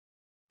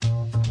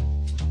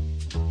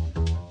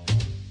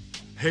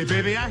Hey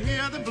baby, I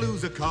hear the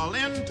blues are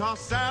calling.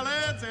 Toss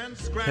salads and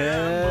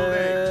scrambled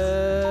eggs.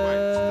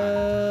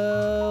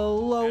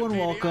 Hello and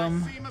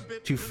welcome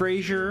to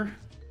Frasier.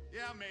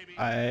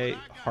 I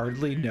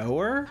hardly know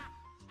her.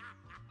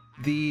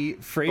 The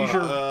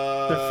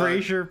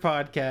Frasier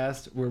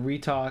podcast, where we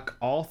talk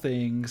all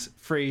things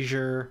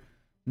Frasier,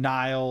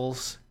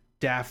 Niles,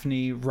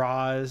 Daphne,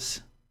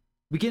 Roz.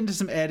 We get into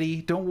some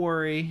Eddie. Don't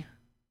worry.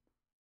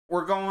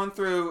 We're going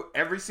through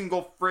every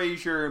single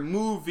Frasier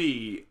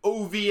movie,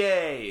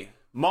 OVA,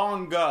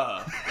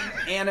 manga,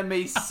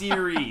 anime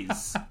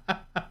series.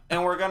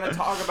 And we're going to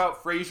talk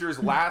about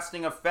Frasier's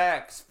lasting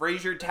effects.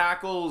 Frasier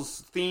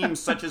tackles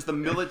themes such as the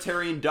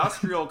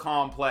military-industrial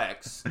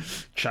complex,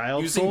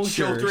 Child using soldiers.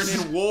 children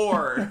in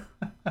war,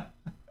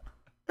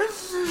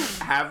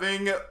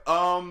 having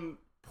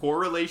poor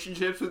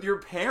relationships with your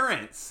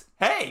parents.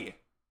 Hey!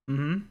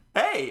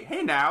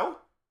 Hey now!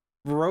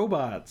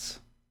 Robots.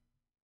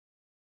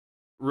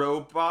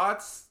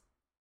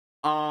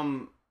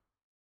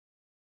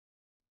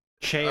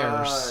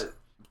 Chairs.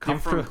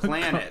 Different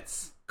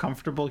planets.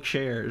 Comfortable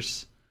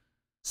chairs.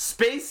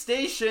 Space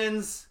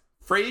stations.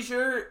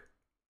 Frasier,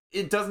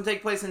 it doesn't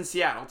take place in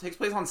Seattle. It takes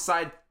place on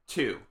side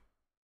 2.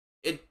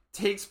 It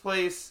takes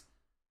place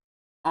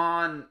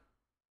on...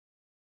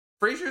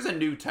 Frasier's a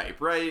new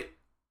type, right?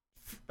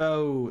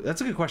 Oh,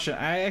 that's a good question.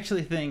 I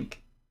actually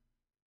think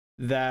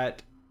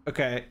that...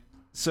 Okay,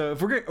 so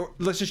if we're gonna...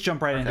 Let's just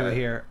jump right into it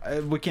here.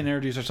 We can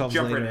introduce ourselves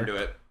later. Jump right into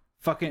it.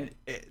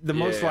 The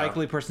most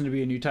likely person to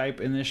be a new type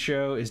in this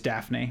show is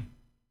Daphne.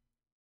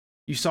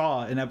 You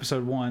saw in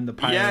episode 1 the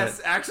pilot. Yes,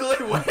 actually,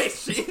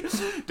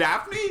 wait,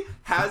 Daphne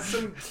has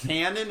some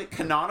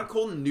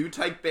canonical new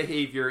type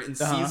behavior in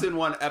season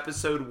 1,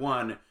 episode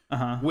 1,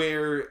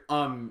 where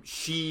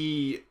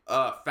she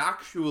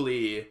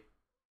factually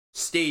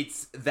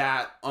states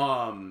that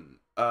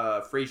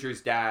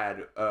Frasier's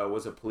dad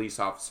was a police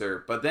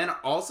officer, but then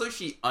also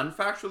she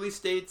unfactually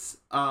states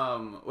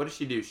what does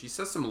she do? She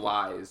says some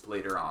lies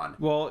later on.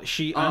 Well,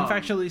 she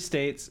unfactually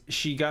states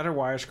she got her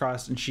wires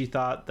crossed and she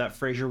thought that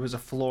Frasier was a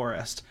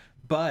florist,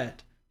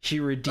 but she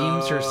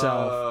redeems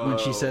herself when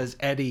she says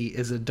Eddie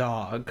is a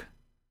dog.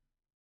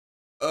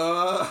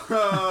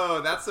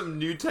 Oh, that's some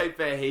new type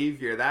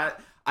behavior.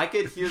 That I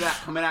could hear that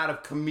coming out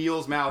of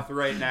Camille's mouth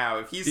right now.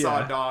 If he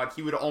saw a dog,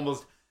 he would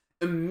almost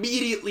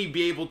immediately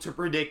be able to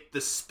predict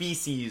the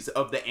species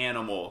of the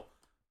animal,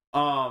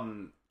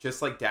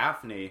 just like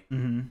Daphne.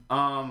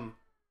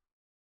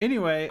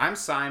 Anyway, I'm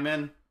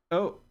Simon.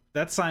 Oh,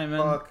 that's Simon.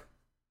 Fuck.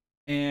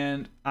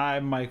 And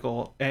I'm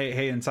Michael.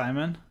 Hey, and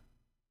Simon,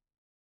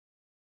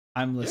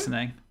 I'm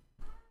listening.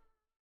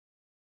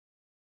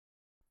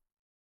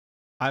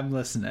 I'm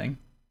listening.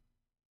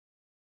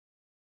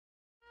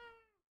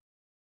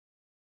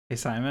 Hey,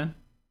 Simon,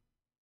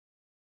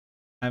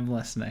 I'm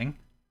listening.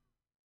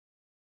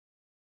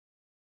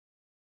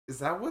 Is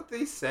that what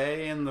they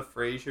say in the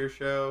Frasier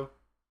show?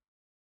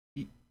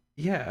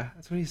 Yeah,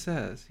 that's what he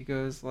says. He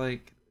goes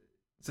like,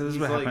 so this is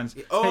what happens.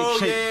 Oh,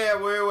 hey,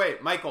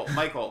 wait. Michael.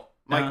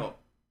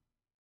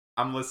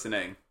 I'm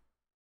listening.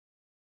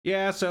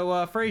 Yeah, so,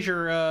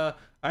 Frasier,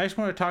 I just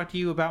want to talk to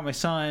you about my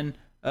son.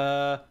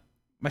 My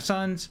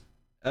son's,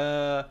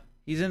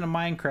 he's into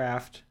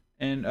Minecraft,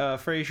 and,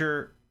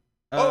 Frasier...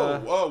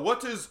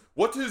 what is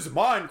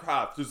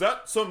Minecraft? Is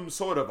that some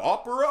sort of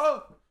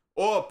opera?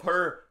 Or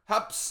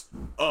perhaps,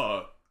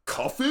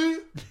 coffee?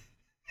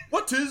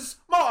 What is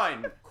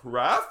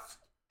Minecraft?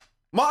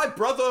 My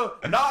brother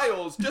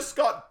Niles just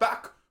got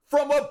back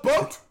from a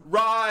boat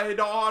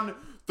ride on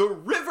the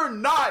River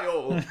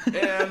Nile,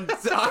 and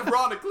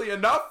ironically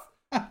enough,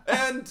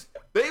 and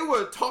they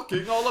were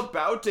talking all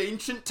about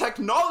ancient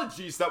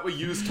technologies that were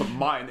used to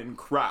mine and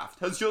craft.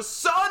 Has your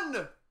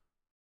son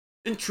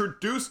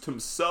introduced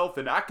himself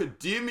in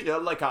academia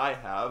like I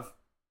have?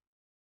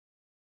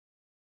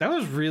 That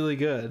was really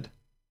good.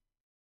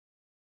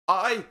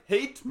 I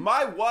hate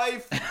my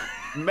wife,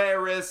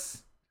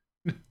 Maris.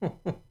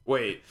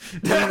 Wait.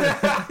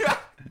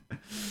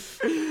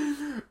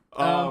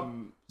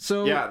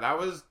 So yeah, that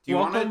was.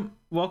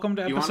 Welcome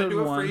to episode 1. Do you want to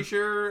do a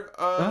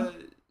Frasier?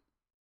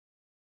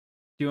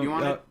 Do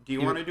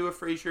you want to do a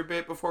Frasier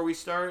bit before we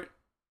start?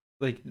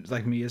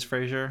 Like me as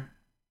Frasier?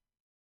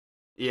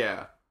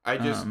 Yeah. I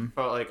just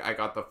felt like I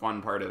got the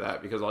fun part of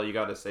that because all you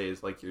got to say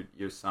is like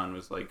your son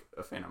was like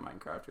a fan of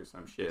Minecraft or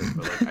some shit.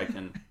 But like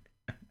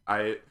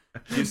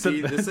you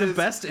see, this is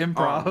best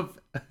improv.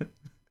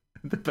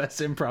 The best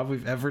improv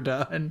we've ever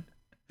done.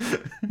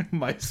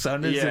 My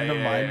son is into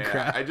Minecraft.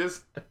 Yeah. I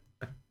just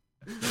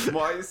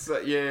my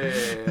son,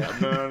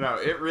 no.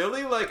 It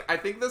really I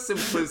think the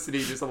simplicity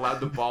just allowed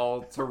the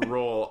ball to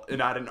roll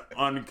and at an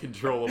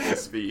uncontrollable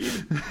speed.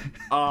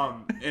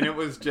 And it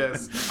was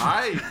just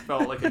I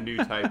felt like a new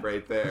type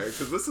right there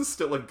because this is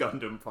still a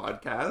Gundam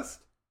podcast.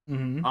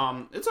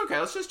 It's okay.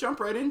 Let's just jump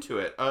right into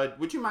it.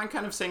 Would you mind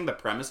kind of saying the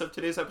premise of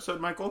today's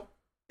episode, Michael?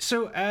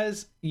 So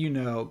as you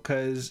know,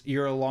 because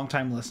you're a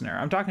longtime listener,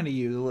 I'm talking to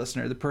you, the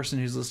listener, the person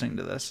who's listening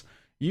to this.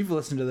 You've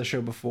listened to the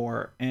show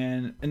before,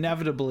 and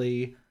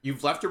inevitably...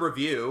 You've left a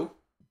review.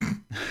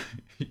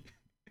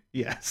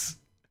 Yes.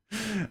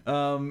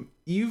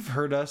 You've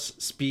heard us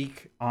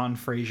speak on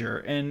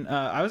Frasier, and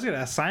I was gonna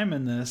ask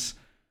Simon this.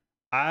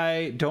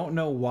 I don't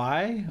know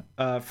why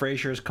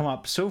Frasier has come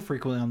up so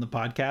frequently on the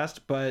podcast,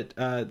 but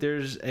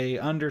there's a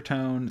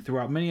undertone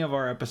throughout many of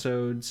our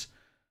episodes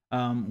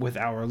with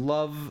our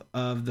love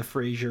of the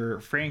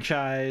Frasier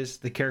franchise,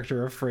 the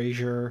character of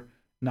Frasier,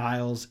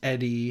 Niles,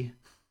 Eddie,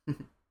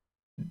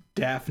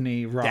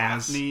 Daphne, Roz.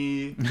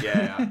 Daphne,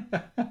 yeah.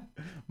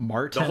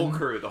 Martin.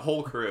 The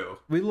whole crew.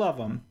 We love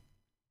them.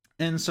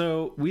 And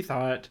so we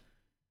thought,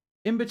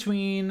 in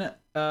between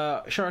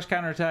Char's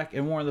Counterattack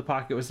and War in the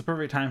Pocket was the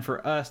perfect time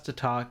for us to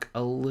talk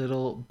a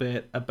little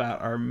bit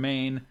about our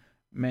main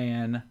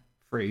man,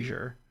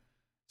 Frasier.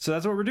 So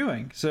that's what we're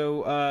doing.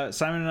 So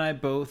Simon and I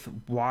both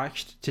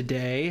watched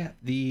today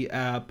the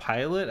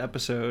pilot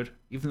episode,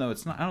 even though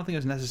it's not, I don't think it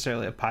was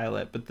necessarily a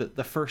pilot, but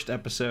the first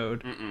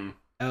episode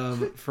of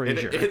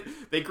Frasier.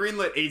 They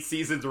greenlit 8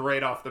 seasons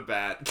right off the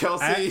bat.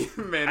 Kelsey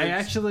managed. I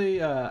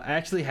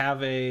actually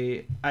have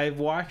I've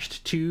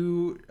watched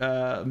 2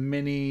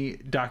 mini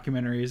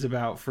documentaries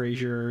about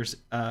Frasier's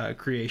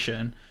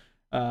creation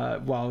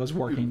while I was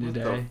working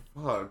today.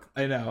 What the fuck?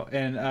 I know,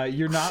 and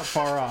you're not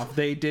far off.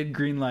 They did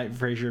greenlight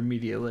Frasier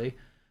immediately.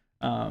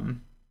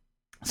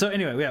 So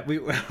anyway, yeah,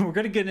 we're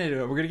gonna get into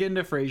it. We're gonna get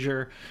into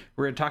Frasier.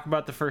 We're gonna talk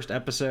about the first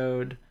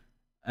episode,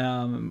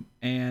 and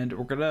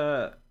we're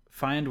gonna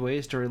find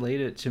ways to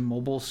relate it to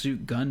Mobile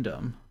Suit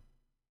Gundam,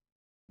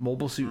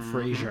 Mobile Suit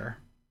Frasier.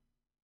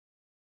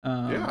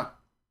 Yeah.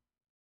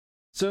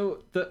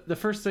 So the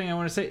first thing I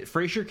want to say,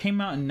 Frasier came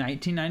out in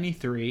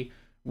 1993,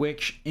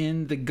 which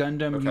in the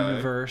Gundam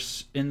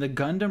universe, in the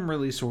Gundam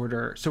release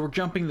order, so we're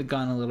jumping the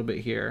gun a little bit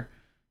here,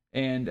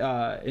 and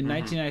in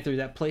 1993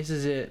 that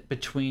places it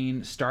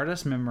between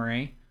Stardust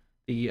Memory,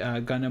 the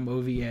Gundam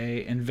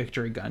OVA, and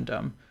Victory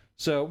Gundam.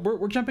 So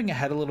we're jumping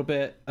ahead a little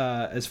bit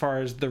as far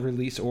as the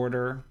release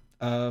order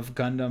of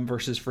Gundam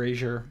versus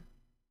Frasier,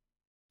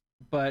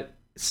 but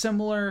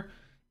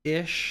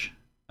similar-ish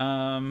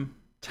time,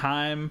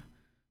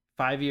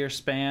 5-year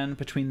span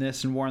between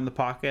this and War in the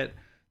Pocket,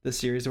 the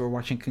series that we're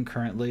watching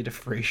concurrently to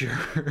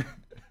Frasier.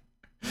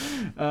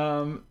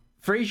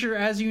 Frasier,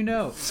 as you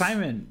know,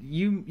 Simon,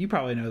 you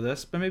probably know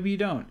this, but maybe you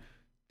don't.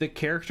 The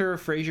character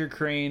of Frasier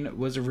Crane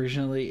was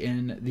originally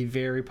in the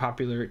very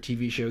popular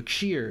TV show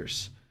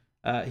Cheers.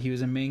 He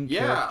was a main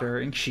character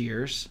in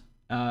Cheers,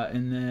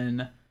 and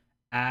then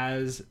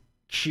as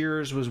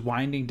Cheers was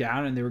winding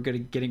down and they were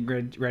getting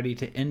ready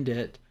to end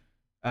it,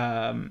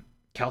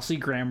 Kelsey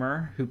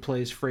Grammer, who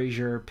plays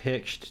Frasier,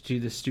 pitched to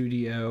the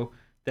studio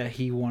that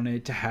he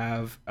wanted to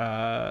have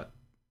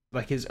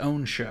like his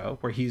own show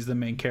where he's the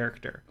main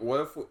character.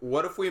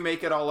 What if we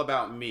make it all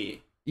about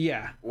me?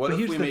 Yeah. What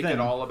if we make it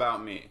all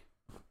about me?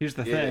 Here's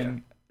the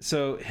thing.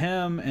 So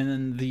him and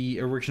then the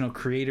original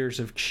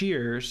creators of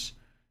Cheers,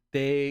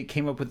 they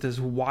came up with this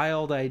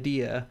wild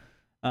idea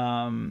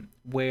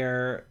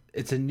where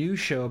it's a new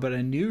show about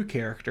a new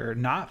character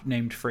not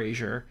named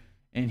Frasier,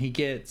 and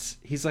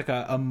he's like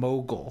a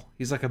mogul.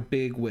 He's like a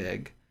big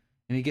wig,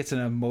 and he gets in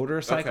a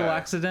motorcycle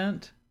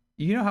accident.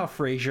 You know how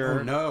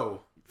Frasier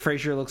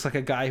Frasier looks like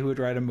a guy who would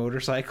ride a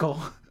motorcycle.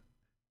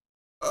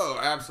 Oh,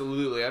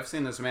 absolutely. I've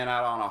seen this man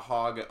out on a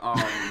hog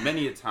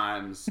many a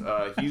times.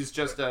 He's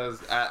just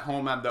as at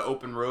home at the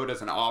open road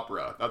as an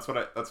opera. That's what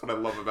I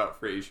love about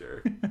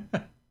Frasier.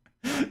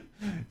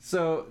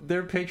 So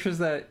their pictures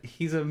that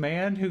he's a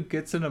man who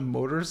gets in a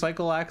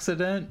motorcycle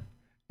accident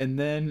and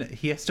then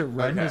he has to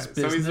run his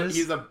business. So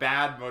he's a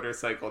bad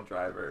motorcycle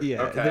driver.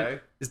 Yeah. Okay.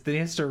 Then he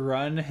has to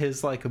run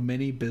his like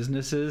mini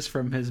businesses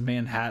from his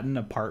Manhattan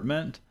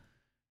apartment.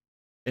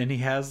 And he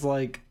has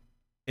like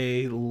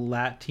a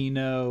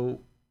Latino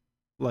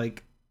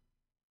like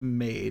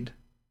maid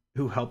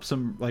who helps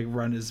him like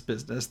run his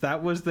business.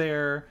 That was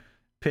their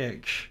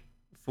pitch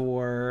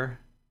for.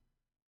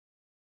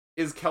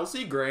 Is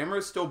Kelsey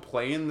Grammer still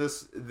playing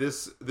this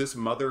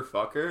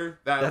motherfucker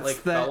that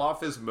fell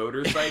off his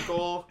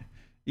motorcycle?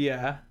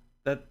 Yeah,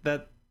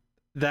 that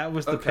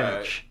was the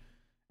pitch.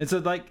 And so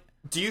like,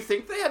 do you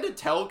think they had to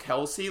tell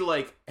Kelsey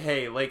like,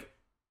 hey, like,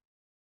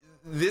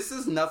 this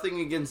is nothing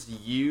against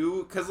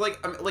you? Because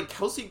like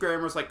Kelsey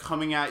Grammer's like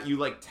coming at you,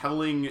 like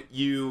telling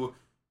you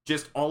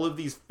just all of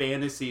these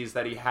fantasies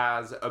that he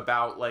has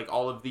about like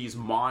all of these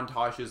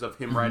montages of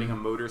him riding a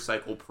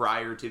motorcycle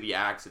prior to the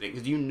accident,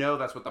 because you know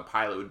that's what the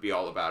pilot would be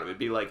all about. It would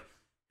be like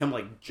him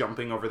like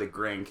jumping over the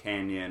Grand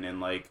Canyon and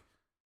like,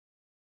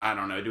 I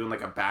don't know, doing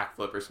like a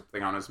backflip or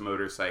something on his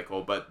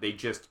motorcycle, but they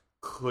just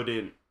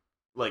couldn't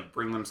like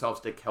bring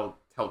themselves to tell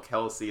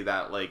Kelsey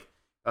that like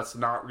that's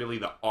not really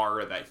the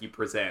aura that he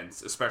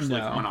presents, especially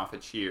coming off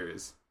of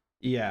Cheers.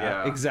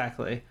 Yeah,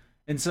 exactly.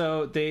 And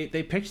so they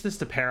pitched this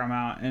to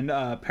Paramount, and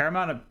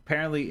Paramount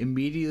apparently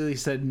immediately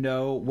said,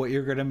 no, what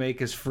you're going to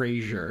make is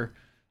Frasier.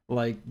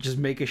 Like, just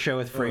make a show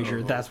with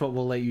Frasier. That's what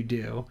we'll let you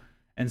do.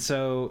 And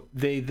so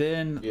they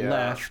then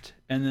left,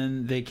 and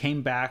then they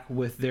came back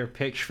with their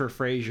pitch for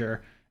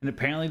Frasier. And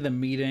apparently the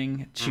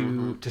meeting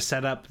to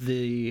set up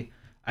the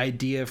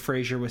idea of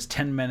Frasier was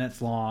 10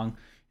 minutes long,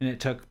 and it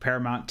took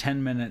Paramount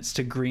 10 minutes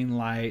to green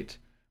light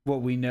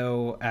what we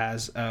know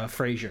as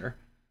Frasier.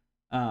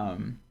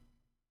 And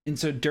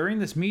so during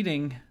this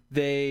meeting,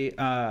 they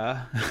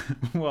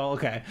well,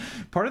 okay.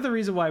 Part of the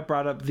reason why I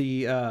brought up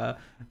the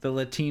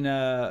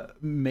Latina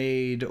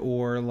maid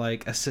or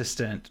like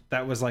assistant,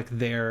 that was like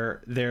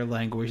their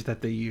language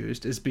that they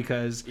used, is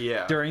because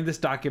during this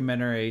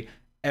documentary,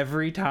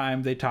 every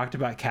time they talked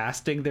about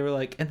casting, they were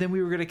like, and then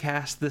we were gonna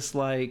cast this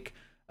like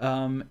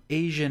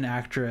Asian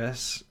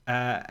actress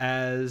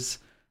as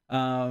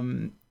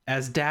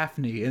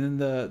Daphne, and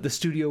then the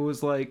studio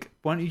was like,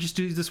 why don't you just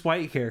do this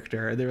white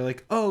character? And they were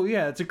like, oh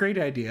yeah, it's a great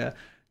idea.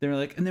 They were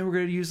like, and then we're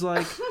gonna use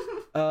like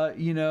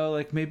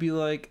like maybe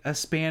like a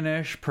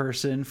Spanish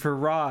person for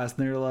Roz.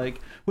 And they were like,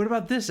 what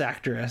about this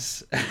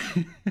actress?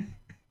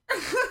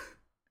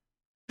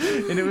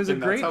 And it was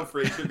that's how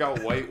Frasier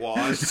got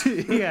whitewashed.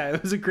 Yeah,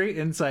 it was a great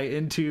insight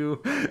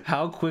into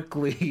how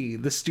quickly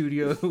the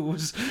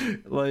studios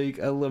like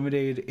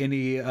eliminated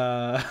any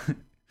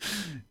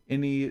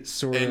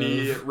sort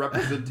of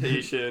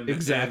representation.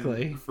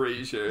 Exactly. In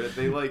Frasier.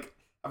 They like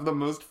have the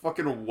most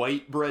fucking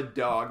white bread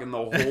dog in the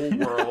whole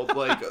world.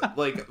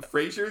 like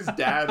Frasier's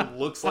dad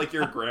looks like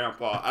your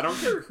grandpa. I don't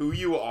care who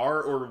you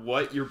are or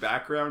what your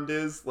background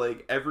is.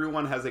 Like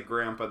everyone has a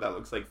grandpa that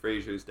looks like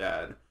Frasier's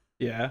dad.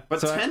 Yeah. But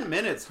so 10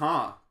 minutes,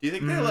 huh? Do you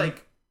think they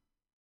like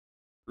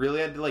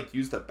really had to like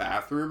use the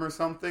bathroom or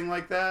something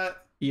like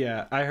that?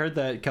 Yeah, I heard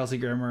that Kelsey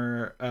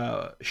Grammer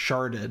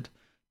sharded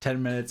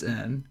 10 minutes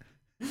in.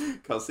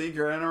 Kelsey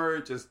Grammer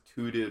just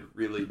tooted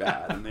really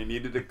bad, and they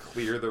needed to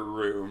clear the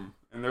room.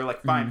 And they're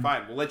like, fine,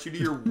 we'll let you do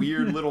your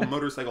weird little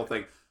motorcycle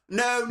thing.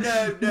 No.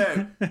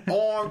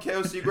 I'm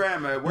Kelsey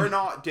Grammer. We're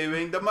not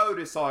doing the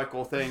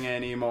motorcycle thing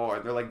anymore.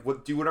 And they're like,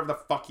 do whatever the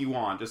fuck you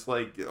want. Just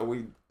like,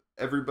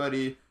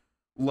 everybody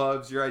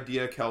loves your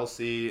idea,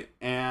 Kelsey.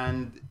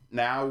 And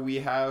now we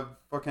have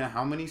fucking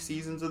how many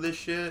seasons of this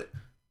shit?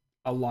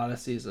 A lot of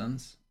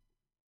seasons.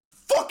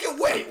 Fucking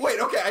wait,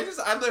 okay, I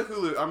live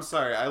Hulu. I'm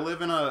sorry. I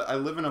live in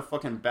a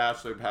fucking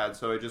bachelor pad,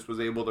 so I just was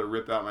able to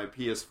rip out my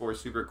PS4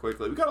 super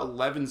quickly. We got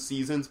 11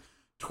 seasons,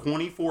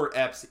 24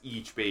 eps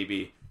each,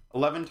 baby.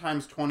 11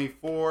 times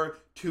 24,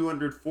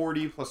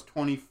 240 plus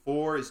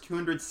 24 is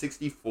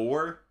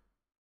 264.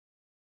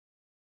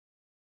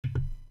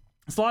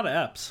 It's a lot of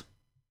eps.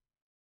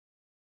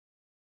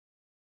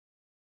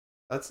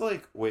 That's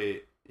like,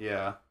 wait,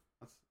 yeah.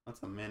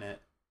 That's a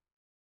minute.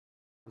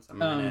 That's a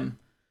minute.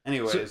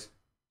 Anyways.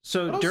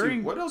 So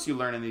what else you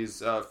learn in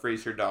these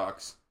Frasier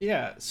docs?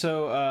 Yeah,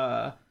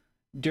 so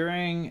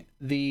during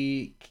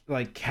the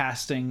like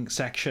casting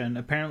section,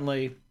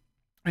 apparently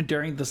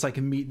during this like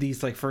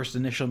these like first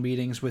initial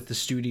meetings with the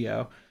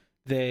studio,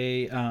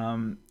 they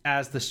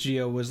as the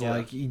studio was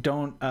like, we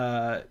don't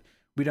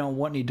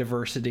want any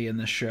diversity in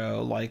this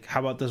show. Like, how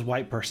about this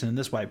white person and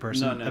this white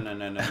person?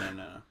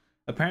 No.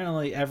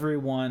 Apparently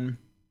everyone,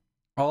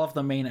 all of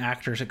the main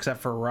actors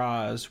except for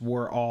Roz,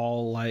 were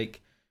all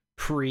like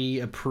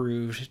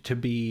pre-approved to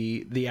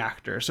be the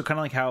actor. So kind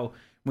of like how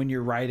when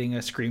you're writing a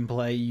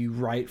screenplay, you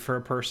write for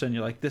a person,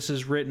 you're like, this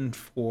is written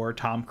for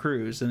Tom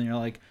Cruise, and you're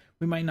like,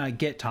 we might not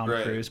get Tom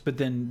Cruise, but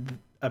then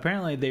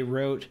apparently they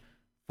wrote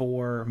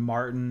for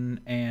Martin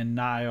and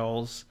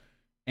Niles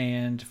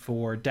and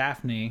for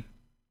Daphne,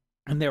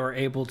 and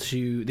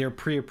they're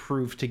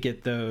pre-approved to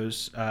get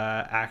those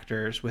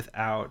actors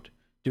without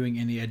doing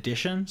any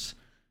auditions.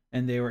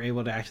 And they were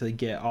able to actually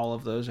get all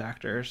of those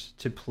actors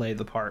to play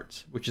the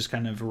parts, which is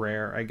kind of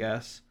rare, I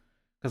guess,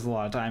 because a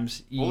lot of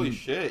times holy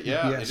shit,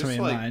 yeah, you have somebody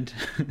in mind.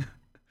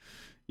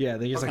 Yeah,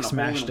 they just like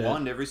smashed it.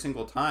 One every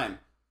single time.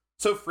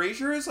 So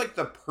Frasier is like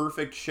the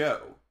perfect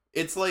show.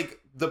 It's like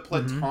the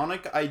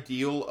platonic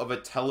ideal of a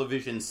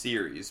television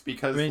series,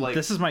 because like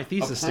this is my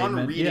thesis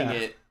statement.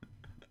 Reading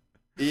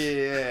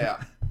it,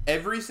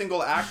 every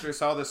single actor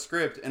saw the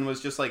script and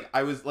was just like,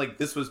 I was like,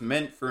 this was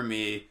meant for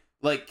me.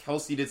 Like,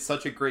 Kelsey did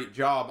such a great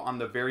job on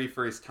the very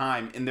first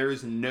time, and there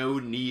is no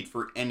need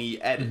for any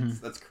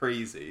edits. That's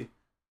crazy.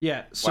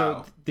 Yeah,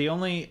 so the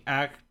only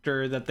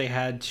actor that they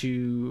had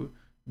to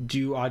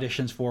do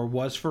auditions for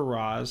was for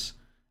Roz,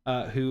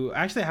 who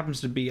actually happens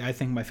to be, I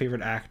think, my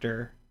favorite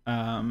actor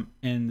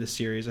in the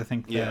series. I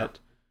think that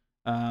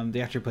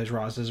the actor who plays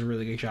Roz does a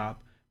really good job.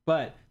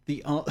 But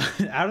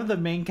out of the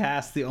main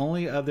cast, the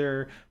only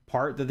other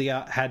part that they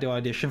had to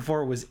audition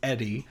for was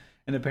Eddie.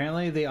 And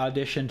apparently they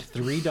auditioned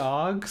 3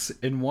 dogs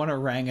and 1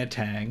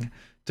 orangutan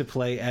to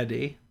play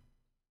Eddie.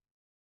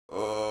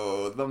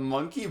 Oh, the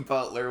monkey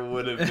butler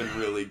would have been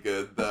really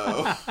good,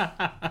 though.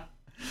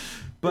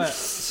 But,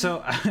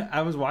 so,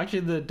 I was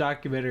watching the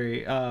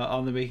documentary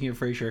on the making of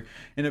Frasier,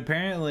 and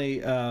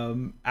apparently,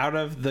 out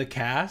of the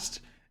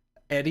cast,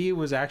 Eddie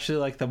was actually,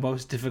 like, the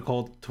most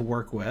difficult to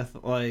work with.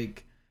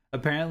 Like,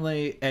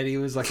 apparently Eddie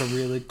was like a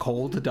really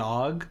cold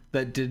dog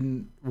that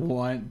didn't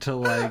want to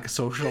like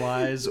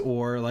socialize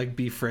or like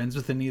be friends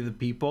with any of the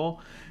people,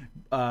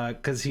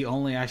 because he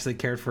only actually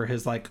cared for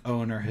his like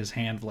owner, his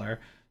handler.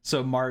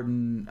 So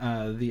Martin,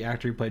 the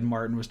actor who played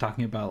Martin, was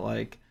talking about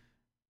like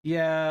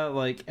Yeah,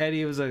 like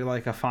Eddie was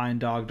like a fine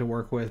dog to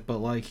work with, but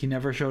like he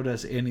never showed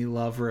us any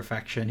love or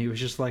affection. He was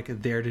just like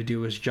there to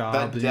do his job.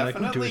 That and he, like, went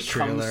to definitely his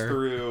comes trailer.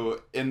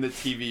 through in the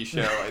TV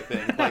show, I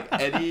think. Like,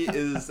 Eddie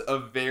is a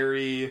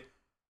very...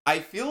 I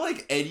feel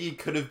like Eddie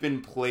could have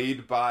been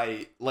played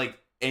by, like,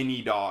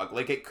 any dog.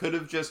 Like, it could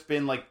have just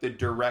been, like, the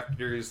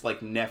director's,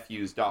 like,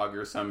 nephew's dog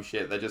or some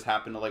shit that just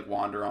happened to, like,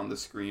 wander on the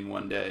screen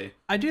one day.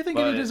 I do think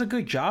Eddie does a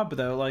good job,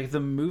 though. Like, the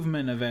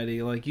movement of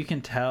Eddie, like, you can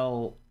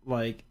tell...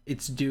 like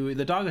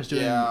the dog is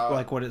doing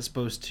like what it's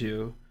supposed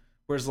to,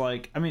 whereas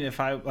like I mean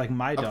if I like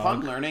my dog,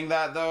 upon learning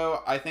that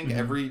though, I think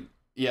every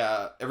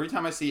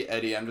time I see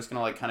Eddie, I'm just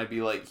gonna like kind of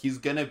be like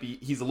he's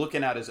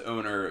looking at his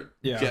owner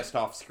just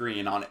off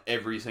screen on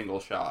every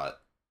single shot.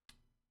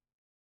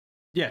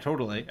 Yeah,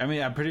 totally. I mean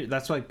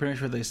that's like pretty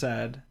much what they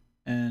said.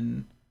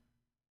 And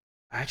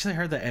I actually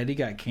heard that Eddie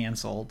got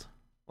canceled.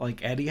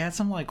 Like Eddie had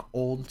some like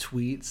old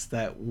tweets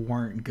that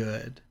weren't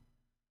good,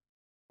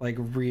 like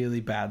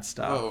really bad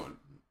stuff. Oh,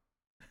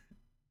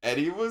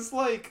 Eddie was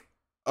like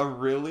a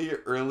really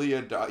early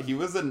he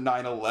was a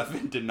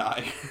 9/11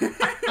 denier.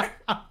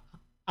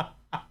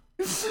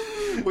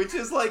 Which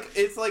is like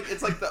it's like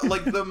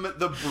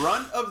the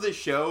brunt of the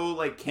show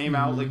like came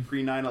out like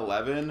pre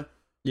 9/11.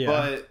 Yeah.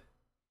 But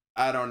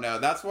I don't know.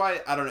 That's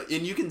why I don't know.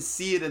 And you can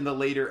see it in the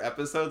later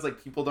episodes,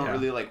 like people don't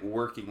really like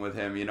working with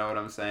him, you know what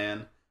I'm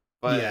saying?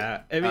 But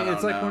yeah. I mean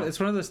it's like it's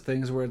one of those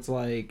things where it's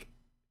like,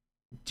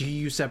 do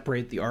you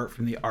separate the art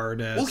from the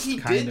artist? Well, he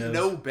did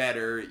know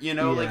better, you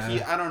know, like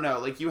I don't know,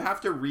 like you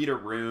have to read a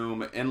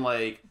room, and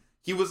like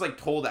he was like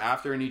told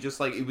after, and he just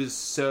like, it was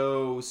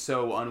so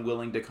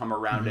unwilling to come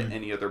around to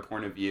any other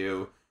point of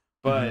view.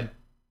 But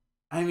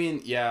I mean,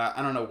 yeah,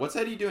 I don't know. What's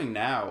Eddie doing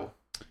now?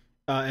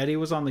 Eddie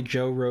was on the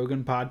Joe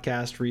Rogan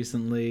podcast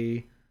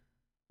recently.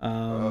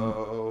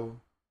 Yeah.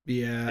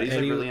 Eddie's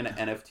like really into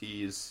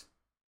NFTs.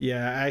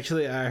 Yeah,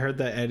 actually, I heard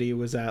that Eddie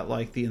was at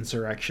like the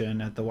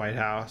insurrection at the White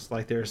House.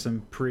 Like, there's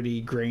some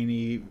pretty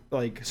grainy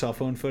like cell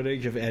phone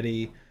footage of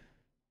Eddie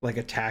like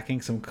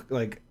attacking some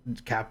like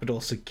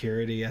Capitol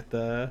security at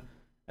the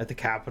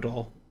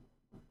Capitol.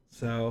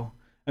 So,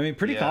 I mean,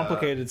 pretty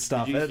complicated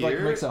stuff. It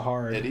like makes it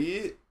hard.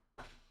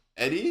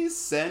 Eddie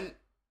sent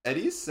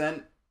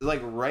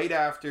like right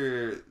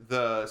after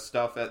the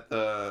stuff at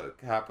the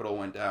Capitol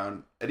went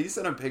down. Eddie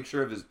sent a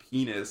picture of his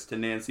penis to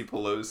Nancy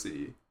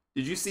Pelosi.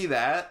 Did you see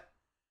that?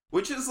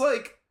 Which is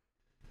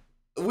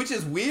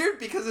weird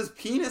because his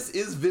penis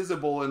is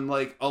visible in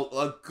like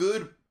a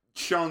good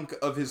chunk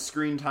of his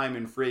screen time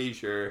in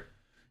Frasier.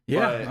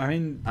 Yeah, but, I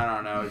mean, I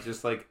don't know,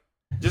 just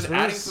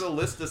adding to the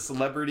list of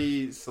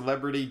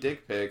celebrity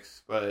dick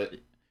pics. But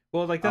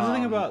well, like that's the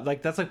thing about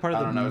like that's like part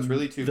of I don't know, it's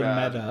really too the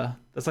bad. meta.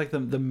 That's like the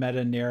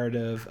meta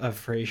narrative of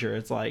Frasier.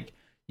 It's like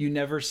you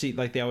never see,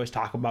 like they always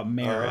talk about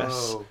Maris.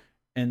 Oh.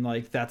 And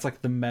like that's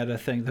like the meta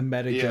thing. The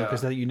meta joke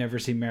is that you never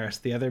see Maris.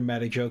 The other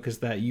meta joke is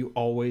that you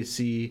always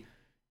see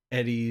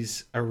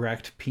Eddie's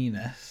erect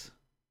penis.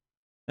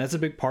 That's a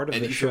big part of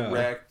the show.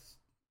 Erect.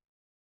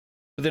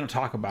 But they don't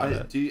talk about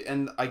it.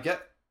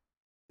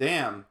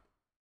 Damn.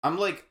 I'm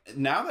like,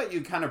 now that you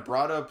kind of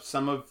brought up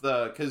some of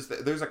because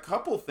there's a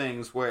couple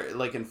things where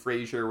like in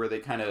Frasier where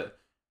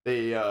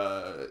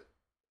the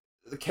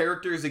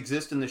characters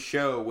exist in the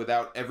show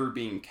without ever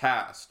being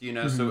cast, you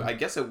know? So I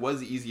guess it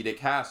was easy to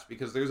cast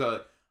because there's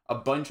a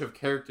bunch of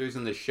characters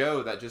in the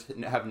show that just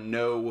have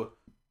no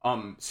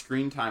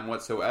screen time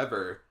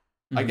whatsoever.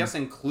 I guess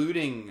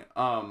including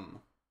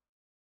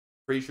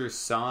Frasier's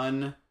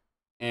son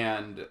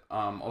and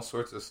all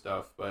sorts of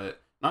stuff.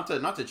 But not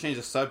to change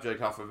the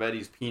subject off of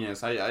Eddie's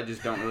penis, I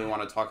just don't really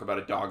want to talk about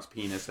a dog's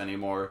penis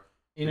anymore.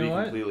 You know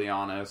what? Completely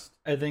honest.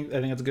 I think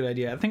that's a good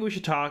idea. I think we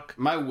should talk.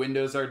 My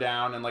windows are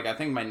down, and like I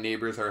think my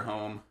neighbors are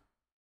home.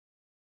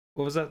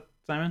 What was that,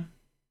 Simon?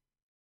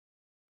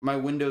 My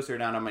windows are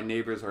down, and my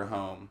neighbors are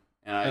home,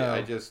 and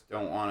I just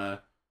don't want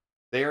to.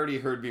 They already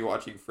heard me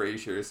watching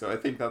Frasier, so I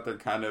think that they're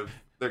kind of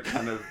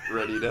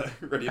ready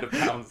to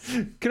pounce.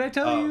 Can I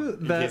tell you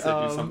that in case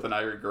I do something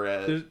I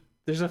regret?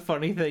 There's a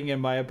funny thing in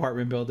my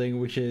apartment building,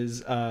 which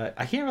is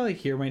I can't really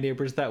hear my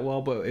neighbors that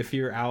well, but if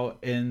you're out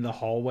in the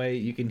hallway,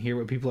 you can hear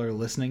what people are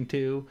listening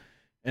to.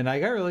 And I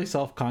got really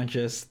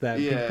self-conscious that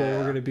people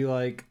were going to be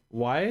like,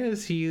 why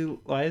is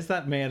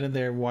that man in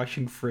there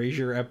watching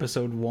Frasier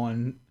episode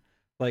 1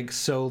 like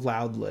so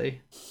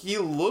loudly? He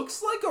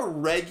looks like a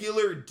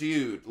regular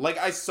dude. Like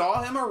I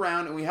saw him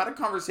around and we had a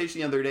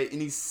conversation the other day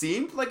and he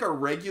seemed like a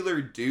regular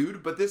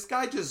dude, but this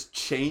guy just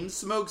chain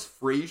smokes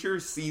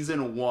Frasier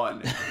season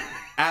 1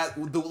 at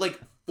the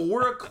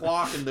 4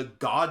 o'clock in the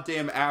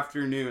goddamn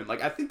afternoon.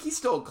 Like I think he's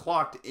still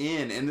clocked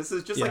in and this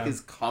is just like his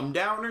come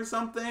down or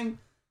something.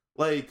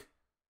 Like,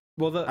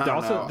 well, the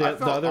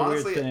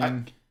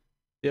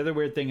other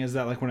weird thing is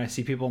that like when I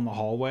see people in the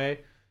hallway,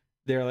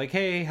 they're like,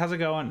 "Hey, how's it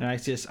going?" And I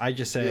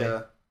just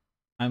say,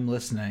 "I'm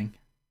listening."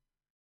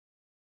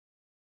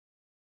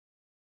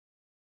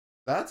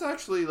 That's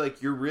actually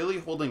like you're really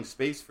holding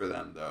space for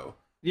them, though.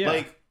 Yeah,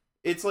 like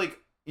it's like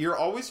you're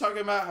always talking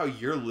about how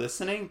you're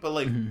listening, but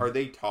like, are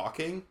they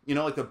talking? You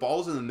know, like the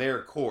ball's in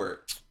their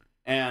court,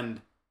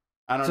 and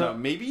I don't know.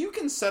 Maybe you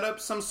can set up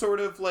some sort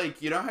of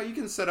like, you know how you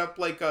can set up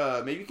like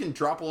maybe you can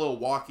drop a little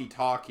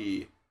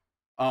walkie-talkie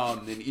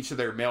in each of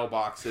their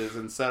mailboxes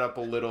and set up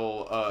a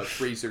little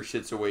Fraser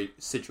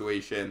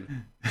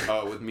situation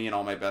with me and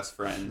all my best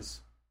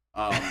friends.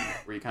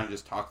 Where you kind of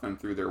just talk them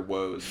through their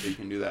woes. So you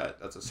can do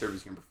that. That's a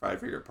service you can provide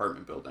for your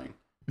apartment building.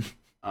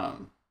 I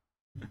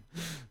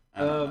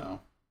don't know.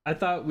 I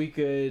thought we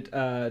could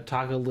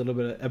talk a little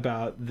bit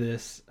about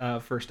this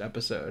first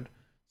episode.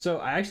 So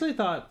I actually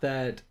thought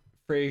that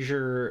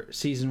Frasier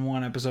season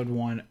 1 episode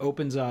 1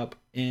 opens up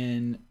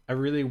in a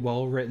really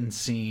well written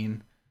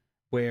scene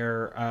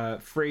where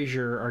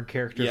Frasier, our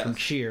character from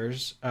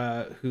Cheers,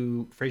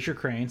 who Frasier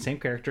Crane, same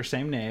character,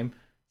 same name,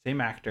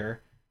 same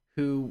actor,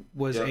 who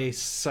was a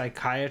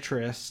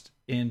psychiatrist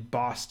in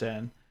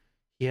Boston.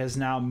 He has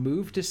now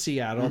moved to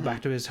Seattle,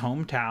 back to his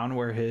hometown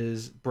where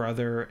his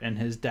brother and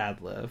his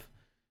dad live.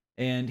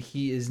 And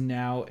he is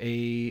now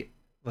a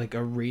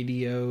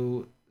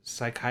radio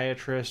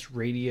psychiatrist,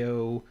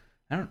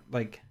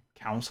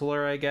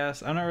 counselor, I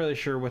guess. I'm not really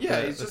sure what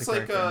he's just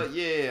like a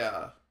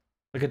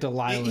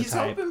Delilah he's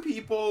type. helping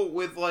people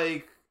with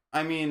a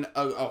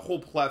whole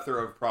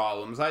plethora of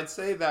problems. I'd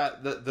say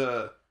that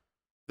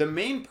the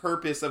main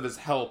purpose of his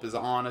help is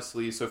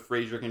honestly so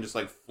Frasier can just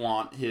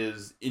flaunt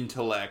his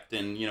intellect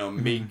and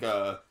make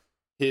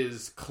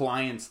his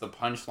clients the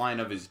punchline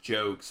of his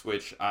jokes,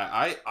 which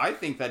I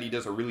think that he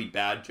does a really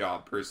bad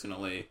job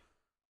personally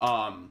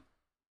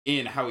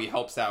in how he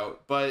helps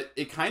out. But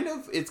it's kind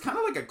of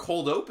like a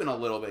cold open a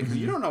little bit because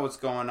you don't know what's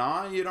going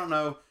on. You don't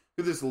know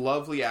who this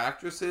lovely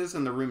actress is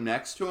in the room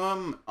next to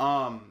him.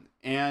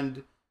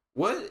 And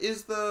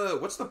what's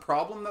the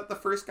problem that the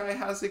first guy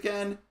has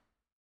again?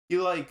 He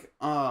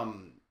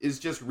is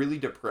just really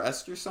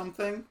depressed or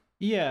something.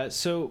 Yeah,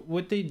 so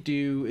what they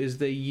do is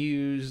they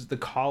use the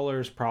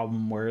caller's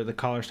problem where the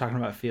caller's talking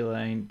about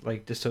feeling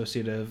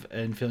dissociative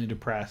and feeling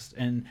depressed,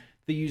 and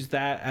they use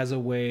that as a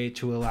way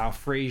to allow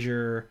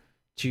Frasier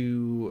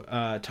to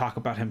talk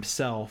about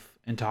himself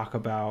and talk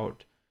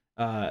about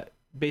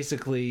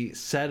basically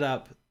set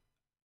up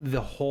the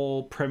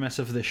whole premise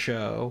of the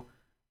show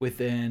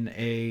within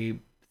a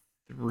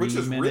 3-minute Which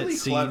is really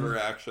scene. Clever,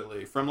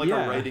 actually, from a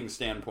writing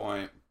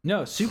standpoint.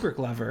 No, super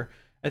clever.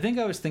 I think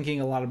I was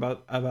thinking a lot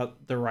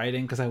about the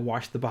writing because I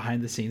watched the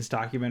behind the scenes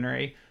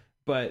documentary,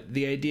 but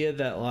the idea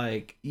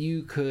that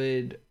you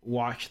could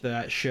watch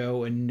that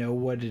show and know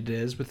what it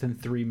is within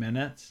 3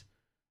 minutes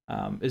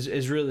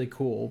is really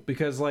cool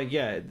because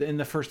in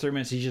the first 3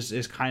 minutes he just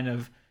is kind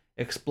of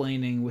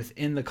explaining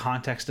within the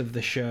context of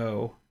the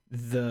show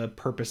the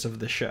purpose of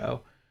the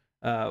show,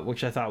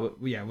 which I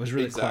thought was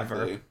really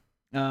clever.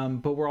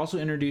 But we're also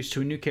introduced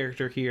to a new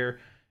character here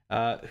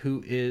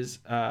who is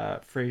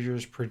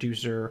Frasier's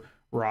producer,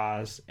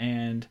 Roz,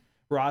 and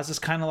Roz is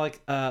kind of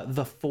like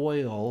the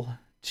foil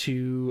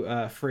to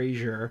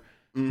Frasier.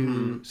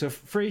 So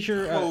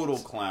Frasier, total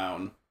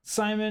clown.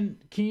 Simon,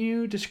 can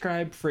you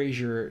describe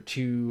Frasier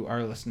to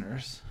our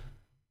listeners?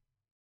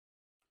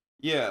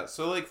 Yeah,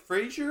 so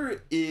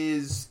Frasier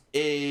is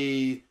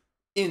a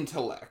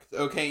intellect,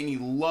 okay, and he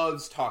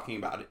loves talking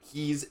about it.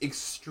 He's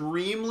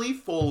extremely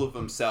full of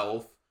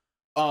himself,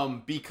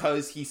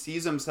 because he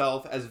sees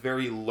himself as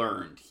very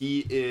learned.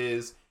 He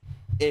is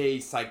a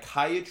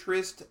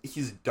psychiatrist.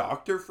 He's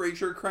Dr.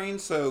 Frasier Crane,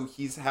 so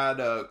he's had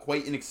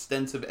quite an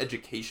extensive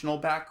educational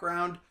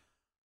background.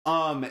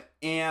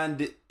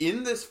 And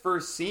in this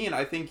first scene,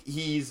 I think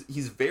he's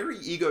very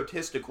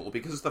egotistical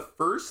because the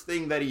first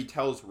thing that he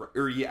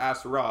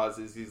asks Roz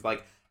is he's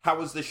like,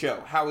 "How is the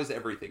show? How is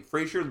everything?"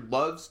 Frasier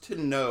loves to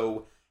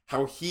know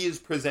how he is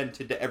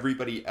presented to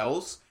everybody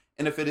else.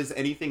 And if it is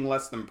anything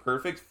less than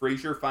perfect,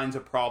 Frasier finds a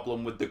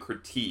problem with the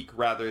critique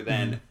rather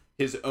than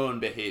his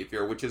own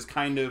behavior, which is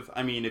kind of,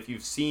 if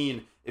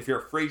you're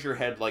a Frasier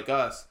head like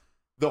us,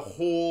 the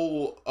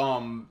whole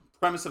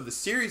premise of the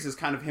series is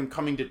kind of him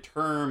coming to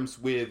terms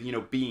with,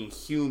 being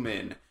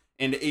human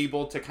and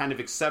able to kind of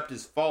accept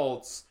his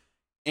faults.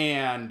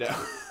 And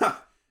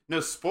no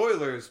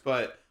spoilers,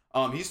 but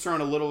he's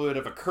thrown a little bit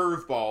of a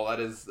curveball that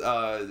is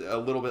a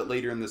little bit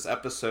later in this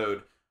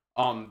episode.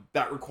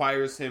 That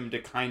requires him to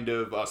kind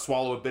of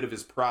swallow a bit of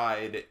his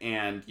pride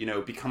and,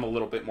 become a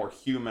little bit more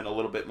human, a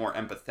little bit more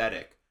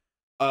empathetic.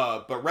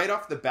 But right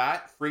off the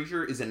bat,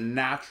 Frasier is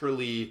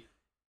naturally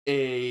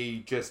a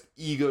just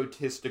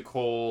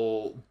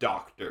egotistical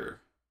doctor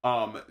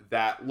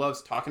that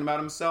loves talking about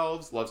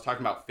himself, loves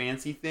talking about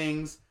fancy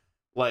things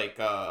like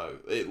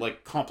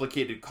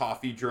complicated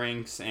coffee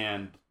drinks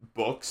and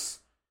books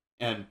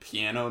and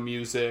piano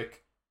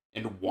music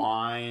and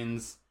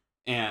wines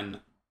and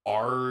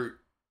art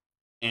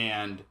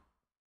and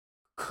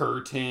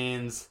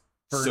curtains,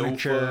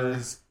 furniture,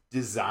 sofas,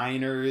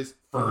 designers,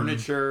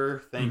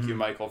 furniture. Thank you,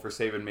 Michael, for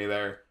saving me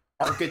there.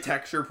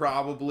 Architecture,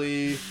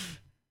 probably.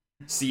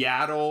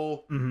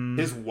 Seattle.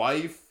 His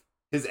wife,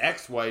 his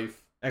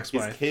ex-wife, his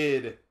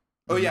kid.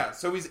 Oh yeah,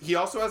 so he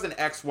also has an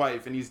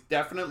ex-wife, and he's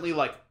definitely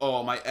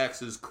oh, my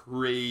ex is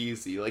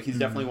crazy. He's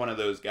definitely one of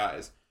those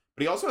guys.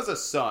 But he also has a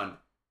son.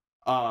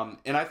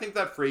 And I think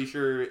that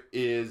Frasier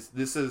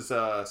this is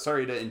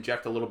sorry to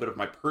inject a little bit of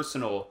my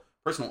personal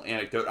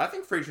anecdote. I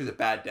think Frasier's a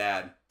bad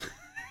dad.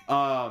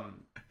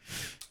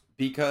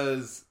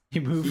 Because he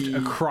moved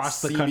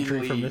across the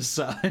country from his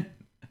son.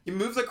 He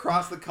moves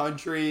across the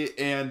country,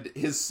 and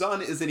his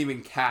son isn't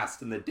even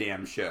cast in the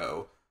damn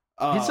show.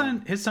 His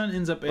son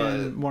ends up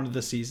in one of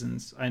the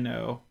seasons. I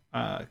know.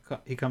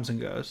 He comes and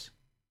goes,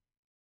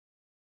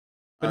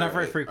 but not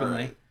very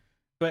frequently. Right.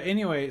 But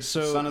anyway,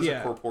 so son is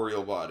a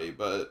corporeal body,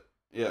 but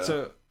yeah.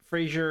 So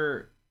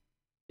Frasier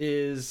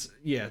is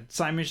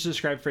Simon just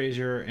described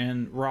Frasier,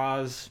 and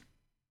Roz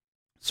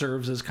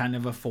serves as kind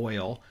of a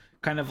foil.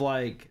 Kind of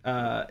like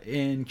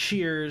in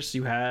Cheers,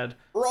 you had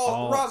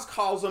Roz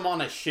calls him on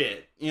a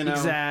shit, you know?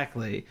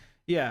 Exactly.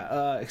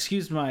 Yeah,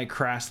 excuse my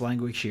crass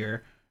language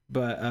here,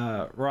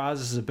 but Roz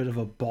is a bit of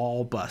a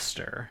ball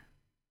buster.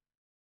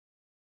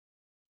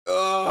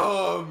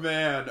 Oh,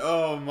 man.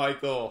 Oh,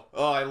 Michael.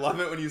 Oh, I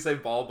love it when you say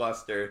ball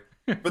buster.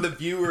 For the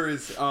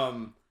viewers,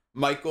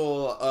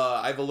 Michael,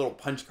 I have a little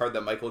punch card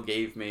that Michael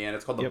gave me, and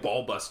it's called the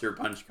Ball Buster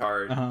punch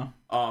card.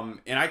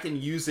 And I can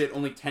use it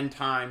only 10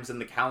 times in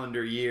the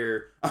calendar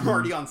year. I'm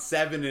already on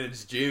 7 and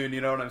it's June,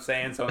 you know what I'm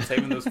saying? So I'm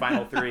saving those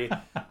final 3.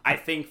 I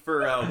think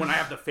for when I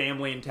have the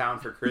family in town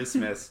for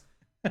Christmas.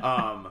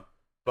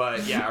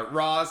 But yeah,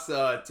 Ross,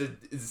 to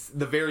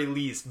the very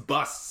least,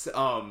 busts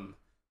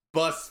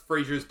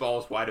Frasier's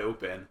balls wide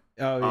open.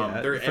 Oh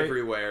yeah, they're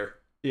everywhere.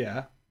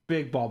 Yeah,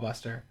 big ball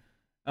buster.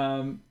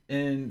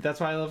 And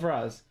that's why I love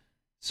Roz.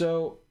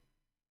 So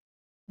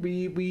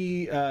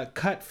we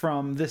cut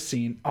from this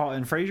scene. Oh,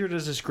 and Frasier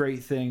does this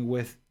great thing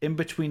with in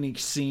between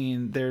each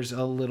scene. There's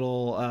a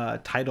little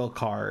title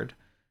card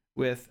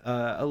with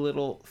a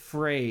little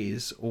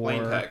phrase or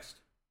plain text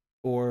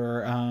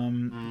or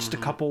just a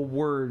couple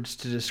words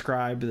to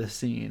describe the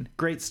scene.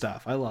 Great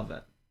stuff. I love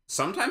it.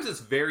 Sometimes it's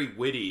very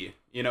witty.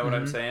 You know what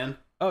I'm saying?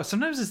 Oh,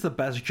 sometimes it's the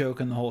best joke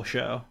in the whole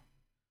show.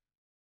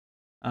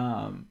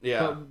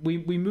 But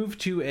we moved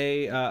to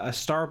a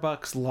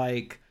Starbucks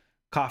like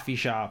coffee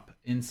shop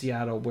in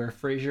Seattle where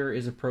Frasier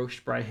is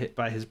approached by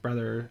his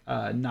brother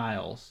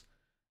Niles,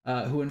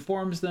 who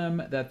informs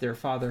them that their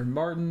father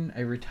Martin,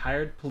 a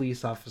retired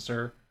police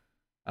officer,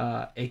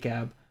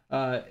 ACAB,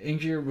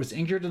 was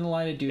injured in the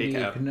line of duty.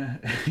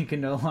 He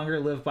can no longer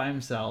live by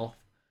himself.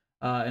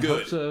 In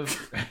hopes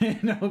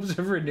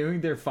of renewing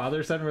their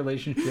father-son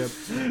relationship.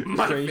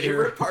 My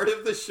favorite part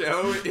of the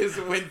show is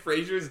when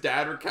Frasier's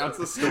dad recounts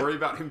the story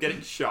about him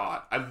getting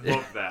shot. I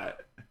love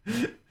that.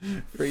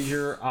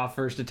 Frasier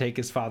offers to take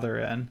his father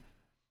in.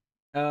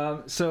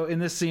 So in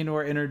this scene,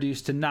 we're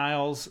introduced to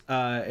Niles,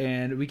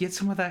 and we get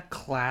some of that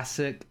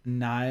classic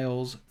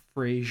Niles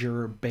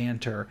Frasier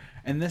banter.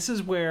 And this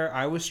is where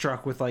I was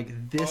struck with,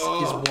 like, this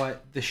is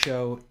what the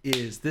show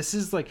is. This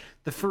is like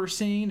the first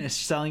scene is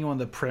selling you on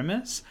the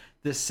premise.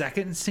 The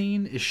second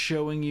scene is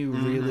showing you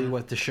really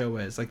what the show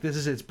is. Like, this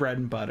is its bread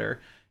and butter.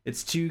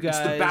 It's two guys.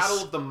 It's the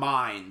battle of the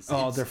minds.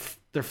 Oh,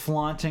 they're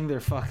flaunting their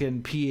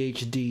fucking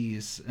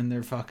PhDs and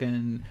their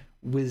fucking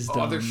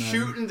wisdom. Oh, they're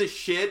shooting the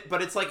shit,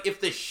 but it's like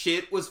if the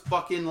shit was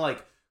fucking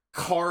like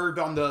carved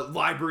on the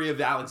Library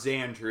of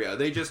Alexandria.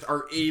 They just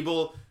are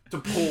able to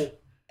pull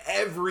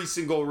every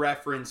single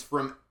reference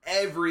from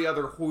every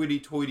other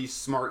hoity-toity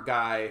smart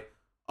guy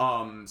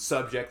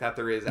subject that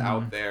there is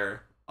out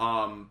there.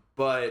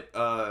 But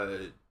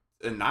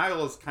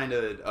Niles kind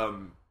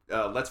of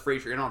lets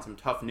Frasier in on some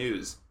tough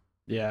news.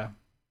 Yeah,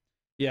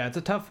 it's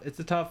a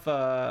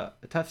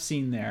tough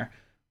scene there.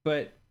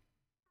 But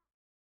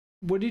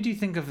what did you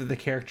think of the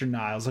character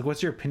Niles? Like,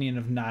 what's your opinion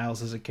of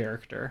Niles as a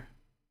character?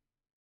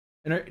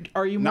 And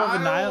are you more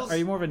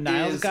of a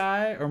Niles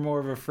guy or more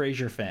of a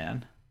Frasier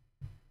fan?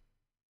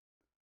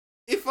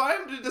 If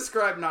I'm to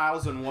describe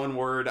Niles in one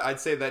word, I'd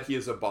say that he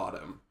is a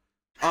bottom.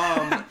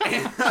 And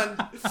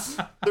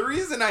the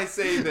reason I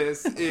say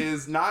this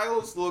is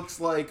Niles looks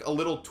like a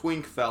little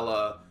twink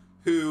fella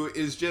who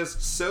is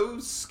just so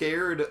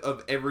scared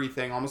of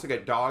everything, almost like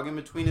a dog in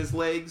between his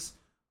legs.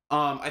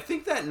 I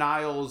think that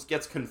Niles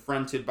gets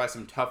confronted by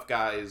some tough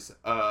guys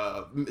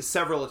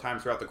several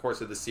times throughout the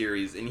course of the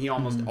series, and he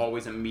almost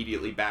always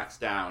immediately backs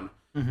down.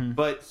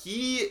 But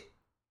he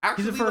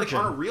actually, like,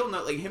 on a real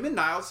note, like, him and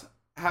Niles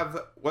have...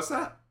 What's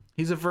that?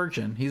 He's a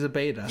virgin. He's a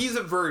beta. He's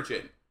a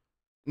virgin.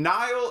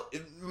 Niles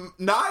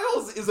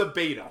is a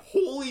beta.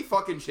 Holy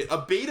fucking shit. A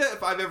beta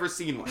if I've ever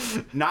seen one.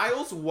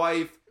 Niles'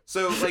 wife...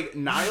 So, like,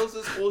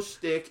 Niles' whole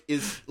shtick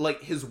is,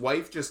 like, his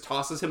wife just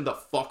tosses him the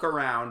fuck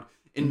around,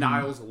 and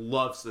Niles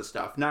loves this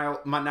stuff.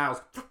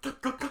 Niles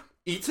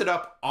eats it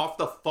up off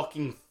the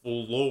fucking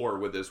floor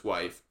with his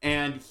wife.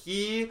 And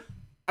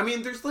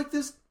there's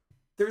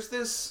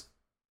this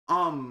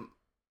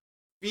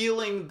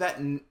feeling that,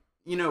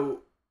 you know,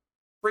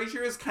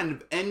 Frasier is kind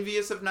of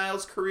envious of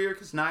Niles' career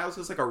because Niles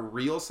is, like, a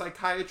real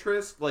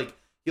psychiatrist. Like,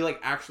 he,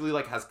 like, actually,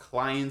 like, has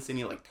clients and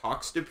he, like,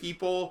 talks to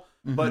people.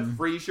 But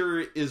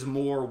Frasier is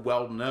more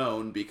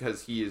well-known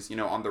because he is, you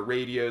know, on the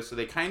radio. So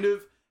they kind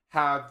of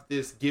have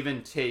this give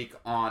and take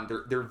on...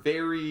 They're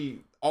very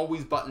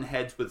always button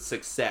heads with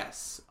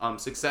success.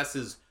 Success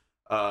is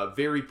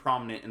very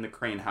prominent in the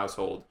Crane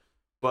household.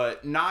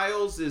 But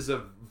Niles is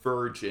a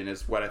virgin,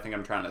 is what I think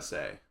I'm trying to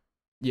say.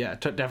 Yeah,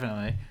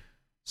 definitely.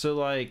 So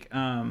like,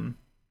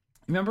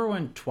 remember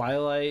when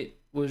Twilight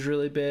was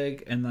really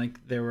big, and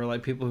like there were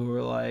like people who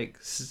were like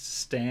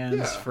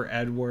stands for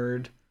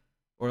Edward,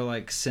 or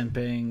like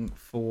simping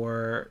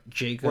for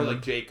Jacob, or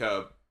like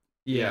Jacob,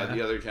 the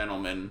other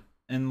gentleman,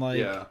 and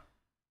like,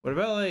 what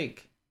about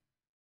like?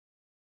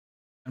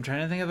 I'm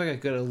trying to think of like a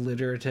good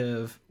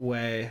alliterative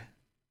way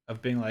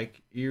of being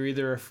like, you're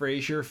either a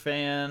Frasier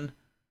fan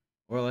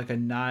or like a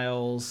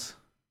Niles.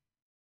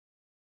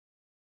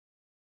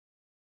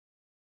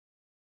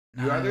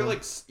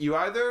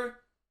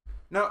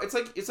 No, it's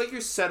like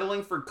you're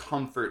settling for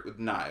comfort with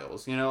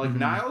Niles. You know, like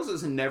Niles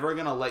is never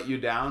gonna let you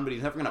down, but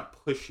he's never gonna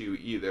push you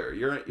either.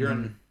 You're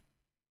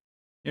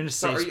in a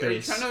safe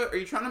space. Are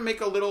you trying to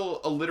make a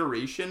little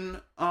alliteration?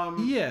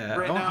 Yeah,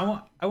 right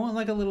now? I want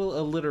like a little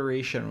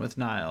alliteration with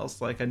Niles,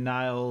 like a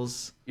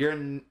Niles.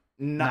 You're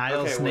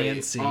Niles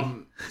Nancy.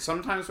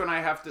 Sometimes when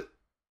I have to.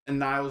 And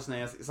Niles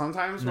Nancy.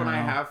 Sometimes when I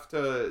have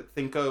to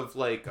think of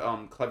like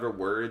clever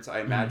words,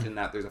 I imagine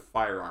that there's a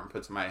firearm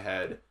put to my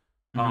head.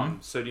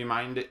 So do you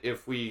mind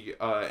if we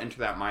enter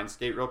that mind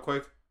state real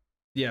quick?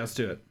 Yeah, let's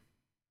do it.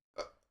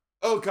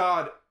 Oh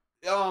God,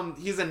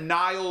 he's a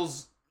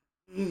Niles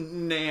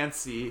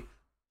Nancy.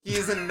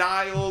 He's a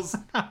Niles.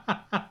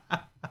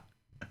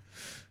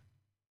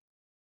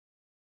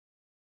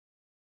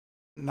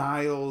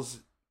 Niles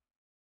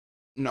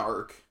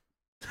Narc.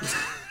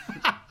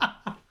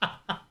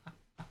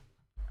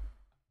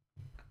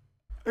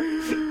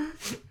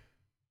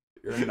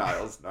 You're a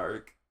Niles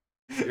narc.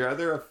 You're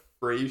either a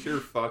Frasier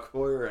fuckboy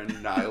or a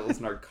Niles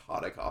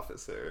narcotic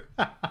officer.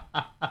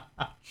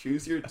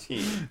 Choose your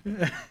team.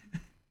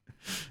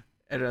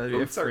 I'd rather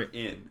Votes are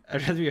in.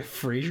 I'd rather be a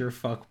Frasier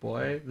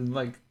fuckboy than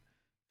like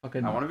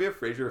fucking. I want to be a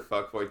Frasier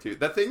fuckboy too.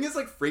 The thing is,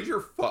 like,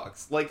 Frasier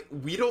fucks. Like,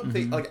 we don't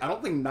think. Like, I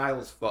don't think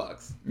Niles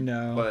fucks.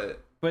 No.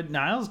 But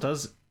Niles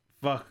does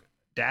fuck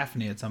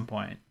Daphne at some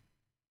point.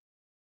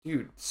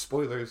 Dude,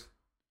 spoilers.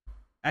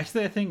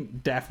 Actually, I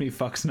think Daphne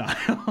fucks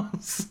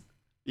Niles.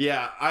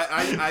 Yeah,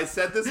 I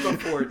said this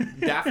before.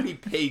 Daphne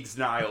pegs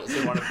Niles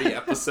in one of the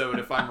episode,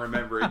 if I'm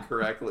remembering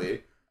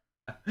correctly.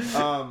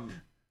 Dude,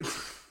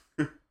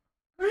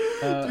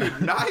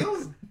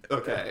 Niles.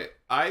 Okay,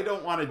 I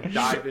don't want to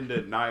dive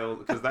into Niles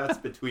because that's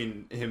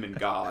between him and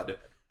God.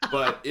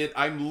 But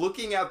I'm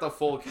looking at the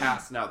full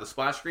cast now. The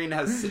splash screen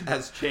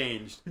has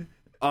changed,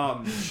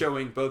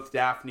 showing both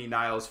Daphne,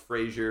 Niles,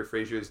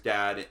 Frasier's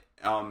dad,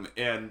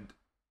 and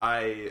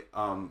I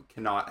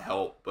cannot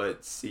help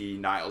but see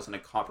Niles in a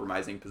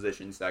compromising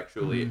position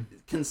sexually,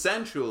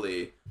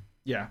 consensually.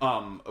 Yeah.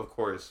 Of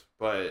course,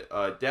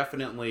 but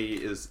definitely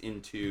is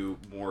into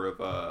more of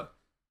a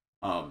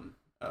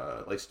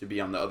likes to be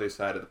on the other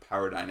side of the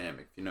power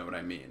dynamic, if you know what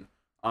I mean.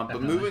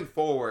 But moving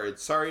forward,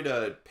 sorry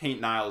to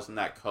paint Niles in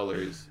that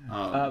colors.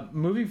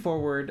 Moving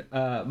forward,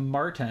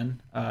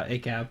 Martin,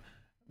 ACAB,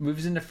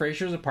 moves into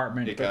Frasier's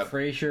apartment, but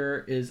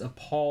Frasier is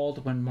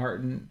appalled when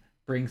Martin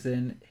brings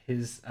in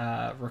his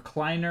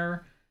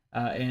recliner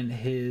and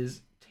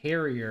his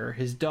terrier,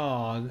 his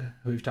dog,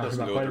 who we've talked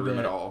about quite a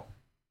bit,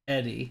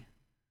 Eddie.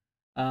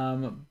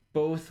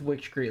 Both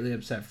which greatly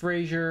upset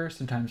Frasier.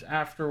 Sometimes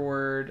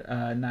afterward,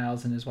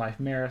 Niles and his wife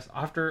Maris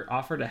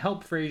offer to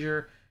help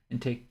Frasier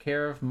and take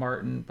care of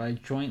Martin by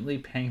jointly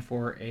paying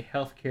for a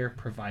healthcare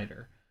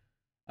provider.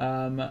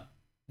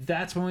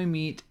 That's when we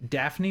meet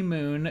Daphne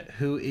Moon,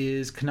 who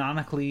is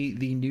canonically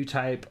the new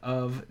type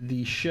of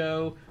the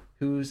show,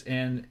 who's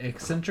an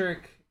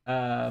eccentric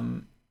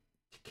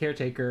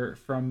caretaker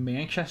from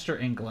Manchester,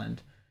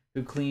 England,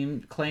 who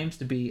claims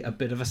to be a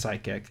bit of a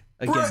psychic.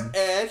 Again,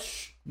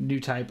 British.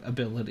 New type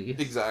ability.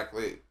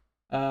 Exactly.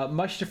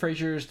 Much to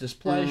Frasier's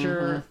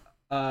displeasure,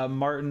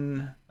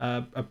 Martin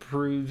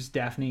approves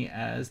Daphne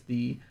as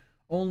the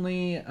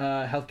only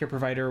healthcare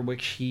provider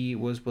which he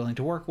was willing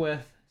to work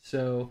with.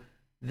 So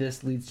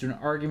this leads to an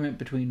argument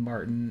between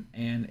Martin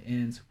and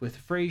ends with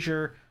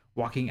Frasier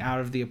walking out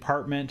of the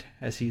apartment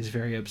as he's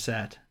very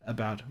upset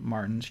about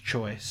Martin's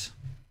choice.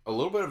 A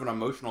little bit of an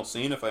emotional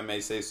scene, if I may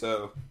say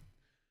so.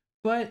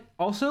 But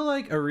also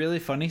like a really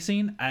funny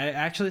scene. I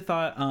actually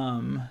thought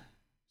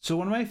so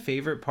one of my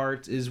favorite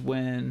parts is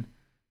when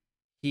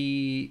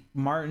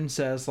Martin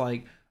says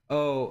like,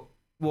 oh,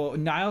 well,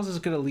 Niles is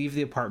going to leave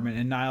the apartment,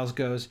 and Niles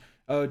goes,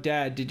 oh,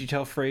 Dad, did you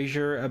tell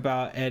Frasier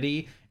about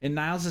Eddie? And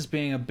Niles is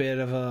being a bit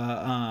of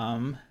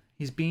a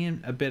he's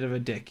being a bit of a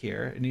dick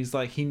here, and he's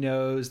like, he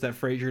knows that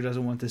Frasier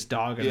doesn't want this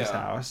dog in his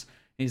house.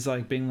 And he's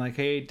like being like,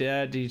 hey,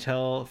 Dad, did you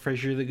tell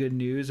Frasier the good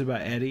news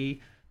about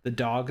Eddie, the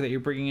dog that you're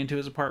bringing into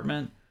his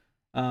apartment?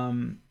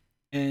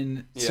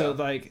 So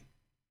like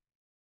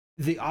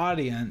the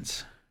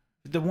audience,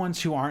 the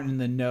ones who aren't in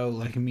the know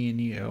like me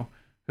and you,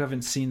 who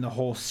haven't seen the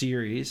whole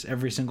series,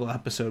 every single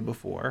episode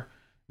before,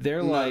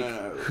 they're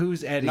no.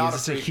 Who's Eddie? Not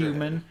is this a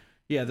human?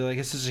 Yeah, they're like,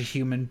 is this a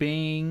human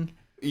being?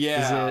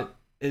 Yeah.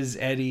 Is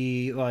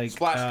Eddie like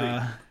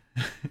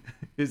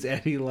is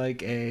Eddie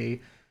like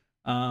a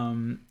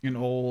an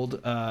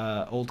old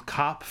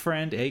cop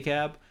friend,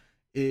 ACAB?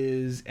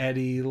 Is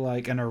Eddie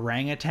like an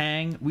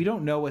orangutan? We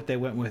don't know what they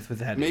went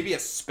with Eddie. Maybe a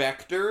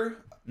specter.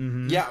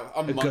 Mm-hmm. Yeah,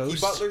 a monkey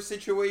ghost. butler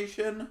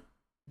situation.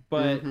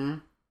 But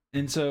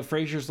and so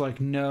Frasier's like,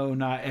 no,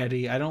 not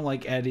Eddie. I don't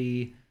like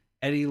Eddie.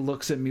 Eddie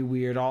looks at me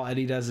weird. All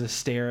Eddie does is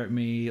stare at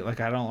me. Like,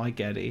 I don't like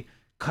Eddie.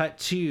 Cut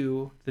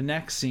to the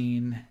next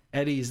scene.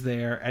 Eddie's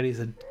there. Eddie's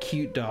a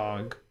cute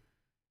dog.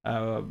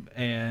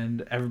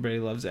 And everybody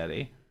loves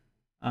Eddie.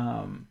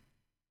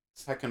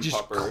 Second Just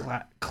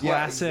pupper.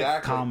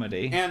 classic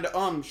comedy. And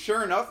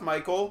sure enough,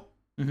 Michael,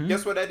 Mhm.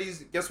 guess what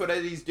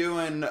Eddie's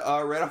doing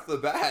right off the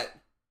bat?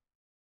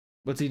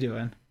 What's he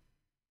doing?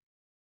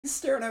 He's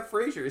staring at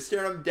Frasier. He's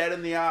staring him dead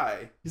in the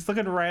eye. He's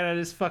looking right at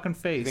his fucking Do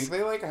you face. think they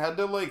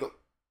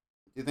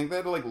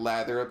had to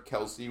lather up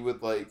Kelsey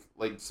with like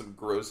some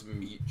gross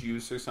meat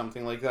juice or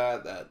something like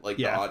that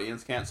the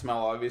audience can't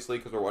smell, obviously,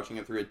 because we're watching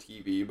it through a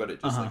TV, but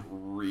it just like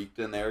reeked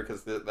in there,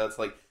 because that's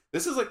like,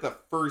 this is like the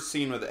first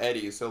scene with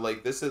Eddie, so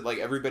like this is like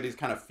everybody's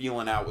kind of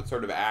feeling out what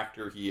sort of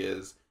actor he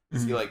is.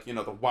 Is he like,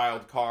 the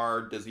wild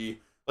card? Does he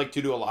like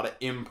to do a lot of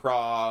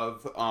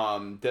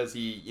improv? Does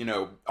he,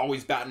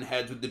 always batting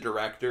heads with the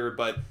director,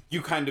 but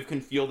you kind of can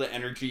feel the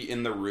energy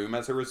in the room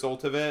as a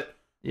result of it?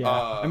 Yeah,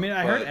 I mean,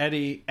 I heard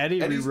Eddie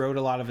rewrote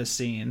a lot of his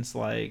scenes.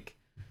 Like,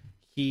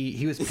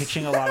 he was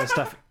pitching a lot of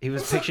stuff. He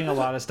was pitching a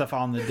lot of stuff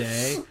on the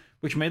day,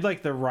 which made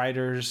like the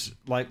writers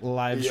like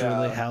lives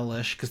really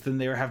hellish, because then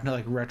they were having to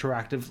like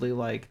retroactively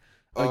like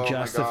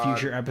adjust the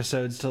future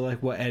episodes to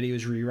like what Eddie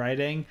was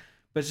rewriting.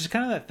 But it's just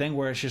kind of that thing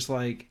where it's just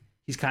like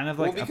he's kind of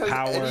like a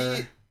power.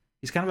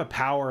 He's kind of a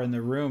power in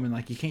the room, and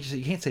like you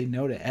can't say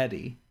no to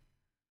Eddie.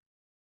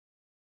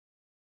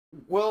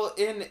 Well,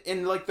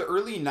 in like the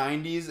early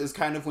 90s is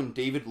kind of when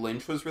David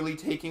Lynch was really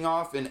taking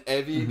off, and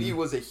Eddie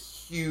was a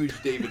huge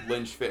David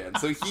Lynch fan.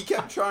 So he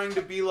kept trying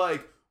to be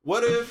like,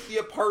 what if the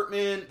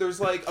apartment,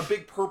 there's like a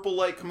big purple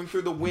light coming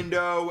through the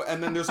window,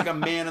 and then there's like a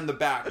man in the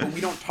back, but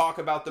we don't talk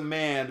about the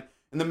man,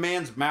 and the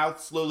man's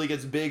mouth slowly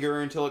gets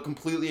bigger until it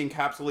completely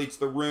encapsulates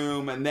the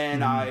room, and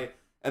then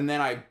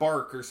I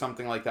bark or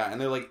something like that.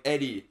 And they're like,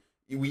 Eddie,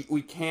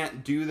 we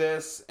can't do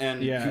this,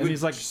 and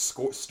he's like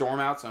storm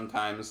out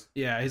sometimes.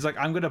 Yeah, he's like,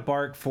 I'm gonna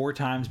bark 4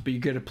 times, but you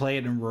gotta play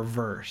it in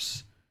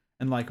reverse,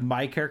 and like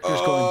my character's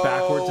going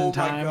backwards in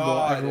time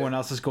while everyone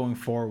else is going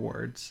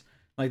forwards.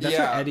 Like, that's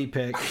what Eddie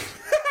picked.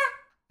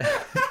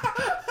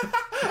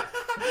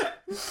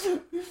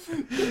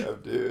 Yeah,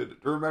 dude.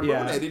 Remember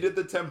when Eddie did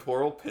the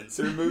temporal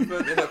pincer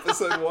movement in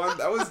episode 1?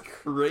 That was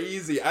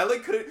crazy. I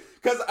like couldn't,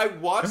 because I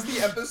watched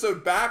the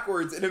episode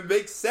backwards and it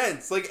makes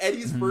sense. Like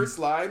Eddie's first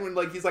line when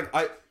like he's like,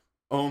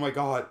 oh my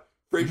god.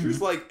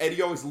 Frasier's like,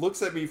 Eddie always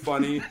looks at me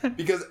funny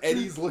because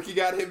Eddie's looking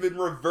at him in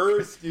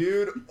reverse,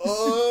 dude.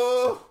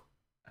 Oh.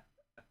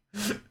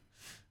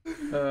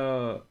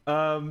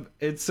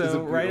 And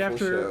so right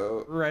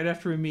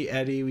after we meet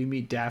Eddie, we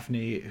meet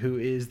Daphne, who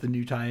is the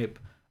new type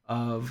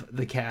of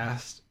the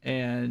cast,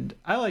 and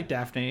I like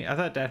Daphne. I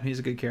thought Daphne's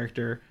a good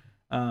character,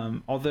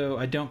 although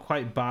I don't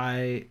quite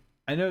buy.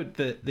 I know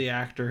that the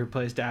actor who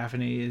plays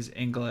Daphne is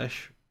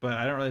English, but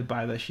I don't really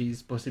buy that she's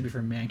supposed to be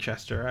from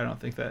Manchester. I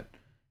don't think that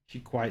she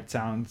quite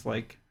sounds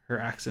like her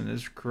accent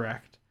is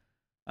correct.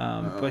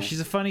 But she's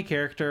a funny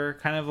character,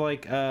 kind of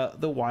like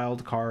the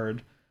wild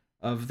card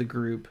of the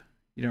group.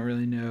 You don't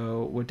really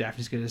know what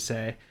Daphne's going to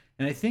say.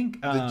 And I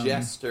think the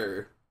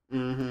jester.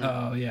 Mm-hmm.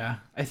 Oh yeah,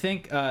 I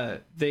think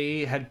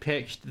they had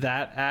picked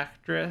that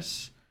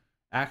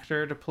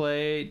actor to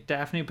play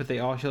Daphne, but they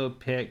also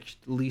picked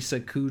Lisa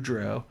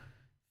Kudrow,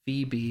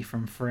 Phoebe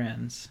from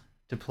Friends,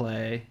 to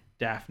play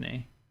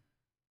Daphne.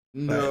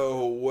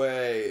 No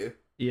way.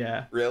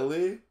 Yeah.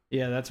 Really?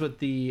 Yeah, that's what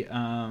the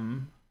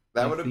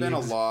that would have been a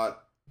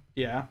lot.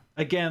 Yeah.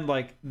 Again,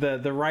 like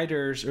the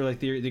writers or like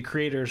the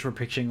creators were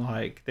pitching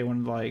like they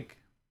wanted like,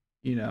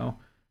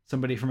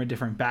 somebody from a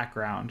different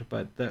background,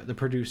 but the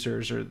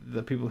producers or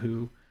the people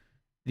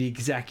the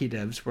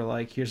executives were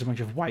like, here's a bunch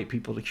of white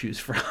people to choose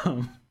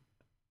from.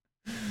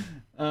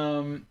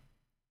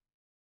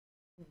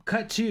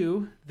 Cut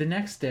to the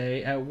next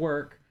day at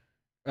work.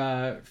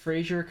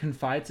 Frasier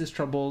confides his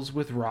troubles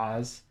with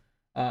Roz.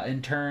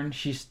 In turn,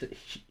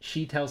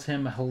 she tells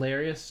him a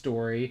hilarious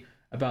story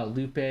about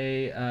Lupe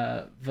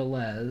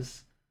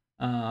Velez.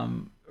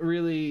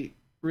 Really,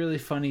 really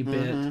funny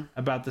bit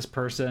about this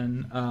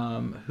person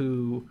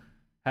who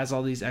has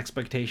all these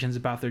expectations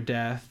about their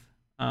death,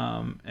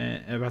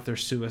 and about their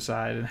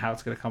suicide and how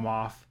it's going to come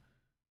off,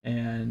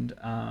 and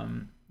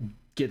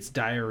gets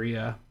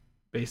diarrhea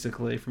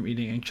basically from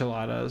eating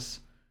enchiladas,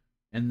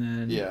 and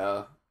then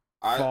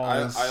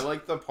I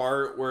like the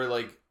part where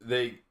like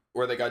they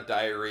got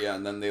diarrhea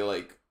and then they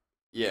I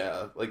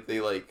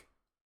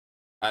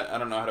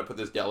don't know how to put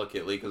this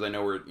delicately because I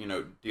know we're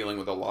dealing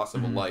with a loss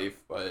of a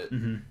life, but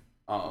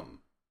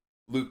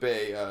Lupe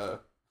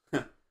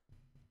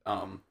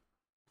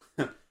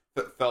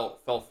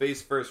fell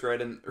face first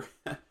right in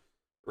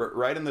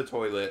the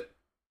toilet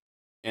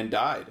and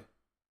died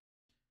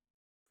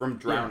from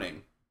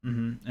drowning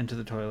into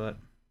the toilet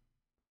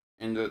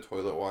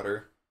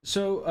water.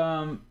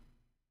 So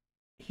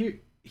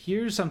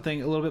here's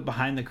something a little bit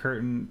behind the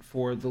curtain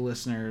for the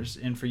listeners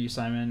and for you,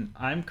 Simon.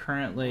 I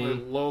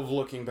love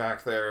looking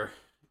back there.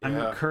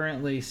 I'm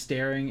currently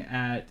staring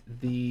at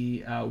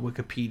the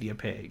Wikipedia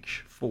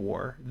page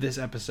for this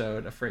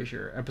episode of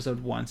Frasier,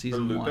 episode 1,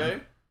 season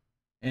 1,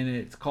 and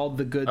it's called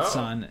 "The Good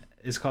Son."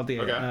 It's called the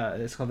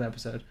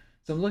episode.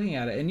 So I'm looking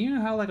at it, and you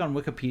know how like on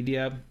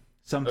Wikipedia,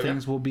 some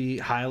things will be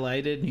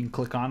highlighted, and you can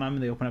click on them,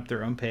 and they open up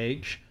their own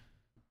page.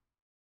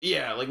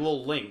 Yeah, like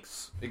little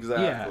links.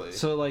 Exactly. Yeah.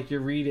 So like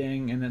you're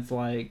reading, and it's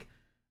like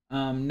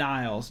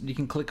Niles. You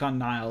can click on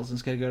Niles, and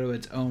it's gonna go to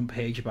its own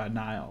page about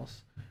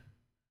Niles.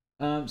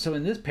 So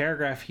in this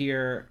paragraph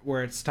here,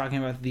 where it's talking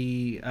about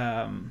the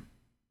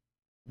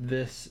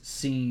this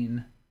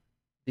scene,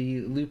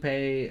 the Lupe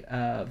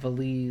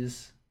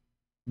Valise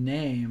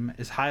name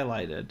is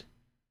highlighted.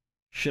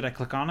 Should I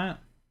click on it?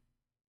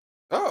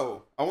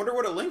 Oh, I wonder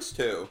what it links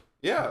to.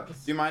 Yeah, do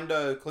you mind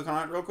click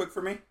on it real quick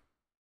for me?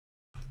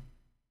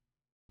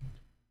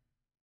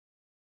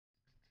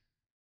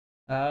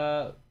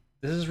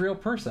 This is a real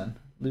person.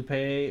 Lupe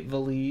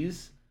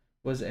Valise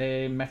was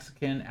a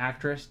Mexican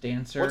actress,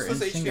 dancer, What's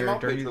this and singer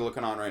HTML page we're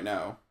looking on right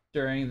now?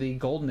 During the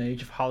golden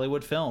age of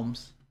Hollywood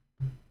films.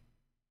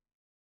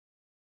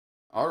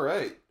 All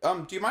right.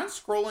 Do you mind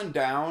scrolling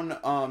down?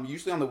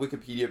 Usually on the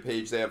Wikipedia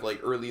page, they have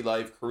like early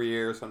life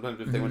career. Sometimes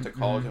if they went to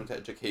college, went to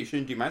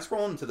education. Do you mind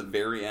scrolling to the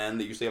very end?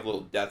 They usually have a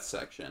little death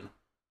section.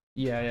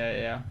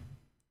 Yeah.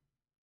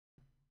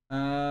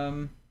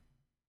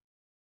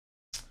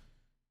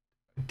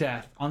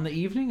 Death. On the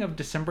evening of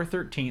December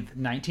 13th,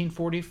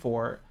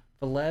 1944,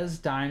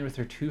 Velez dined with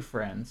her two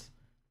friends,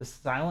 the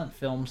silent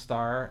film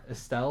star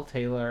Estelle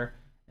Taylor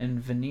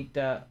and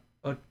Venita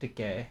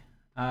Otique.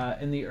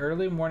 In the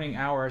early morning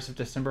hours of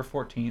December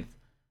 14th,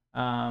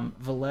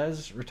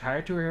 Velez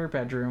retired to her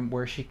bedroom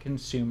where she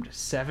consumed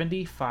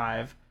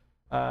 75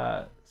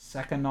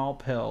 Seconal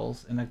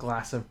pills and a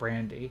glass of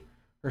brandy.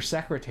 Her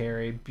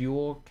secretary,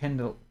 Buell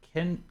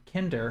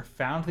Kinder,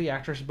 found the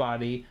actress'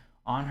 body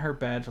on her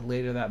bed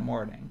later that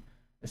morning.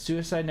 A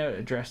suicide note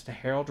addressed to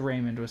Harold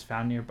Raymond was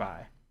found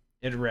nearby.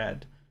 It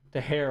read, "To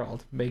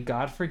Harold, may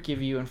God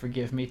forgive you and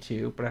forgive me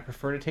too, but I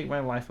prefer to take my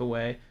life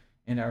away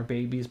and our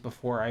babies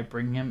before I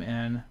bring him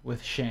in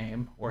with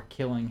shame or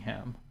killing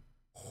him.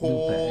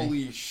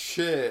 Holy Lupe."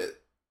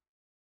 shit.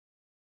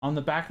 On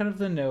the back of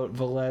the note,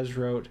 Velez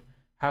wrote,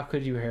 "How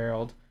could you,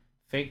 Harold,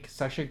 fake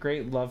such a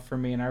great love for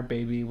me and our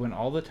baby when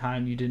all the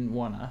time you didn't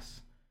want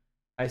us?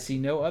 I see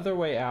no other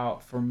way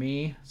out for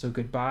me, so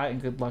goodbye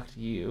and good luck to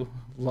you.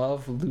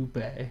 Love,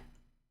 Lupe."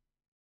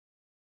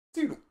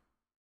 Dude,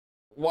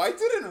 why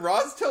didn't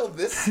Roz tell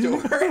this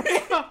story?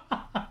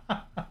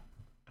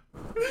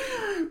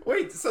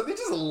 Wait, so they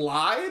just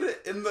lied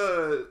in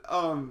the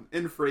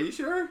in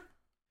Frasier?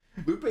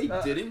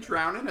 Lupe didn't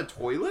drown in a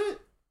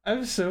toilet?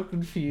 I'm so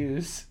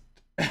confused.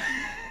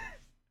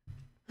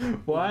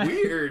 Why?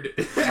 Weird.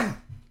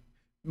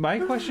 My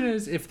question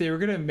is, if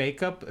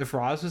if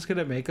Roz was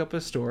gonna make up a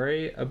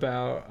story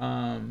about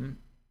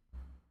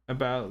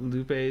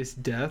Lupe's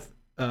death,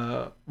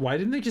 why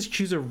didn't they just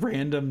choose a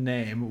random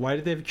name? Why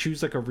did they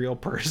choose like a real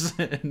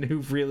person who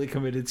really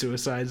committed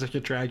suicide in such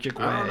a tragic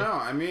way? I don't know.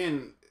 I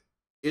mean,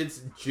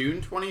 it's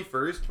June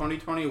 21st,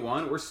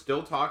 2021. We're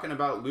still talking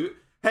about Lupe.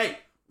 Hey,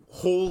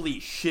 holy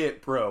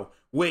shit, bro.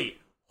 Wait,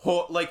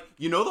 like,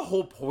 you know the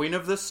whole point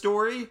of this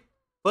story?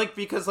 Like,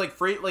 because, like,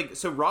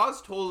 so Roz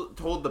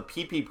told the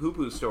pee-pee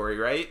poo-poo story,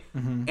 right?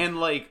 Mm-hmm. And,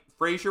 like,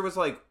 Frasier was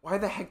like, why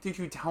the heck did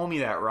you tell me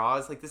that,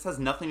 Roz? Like, this has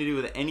nothing to do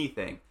with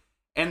anything.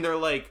 And they're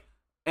like,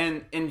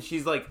 and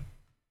she's like,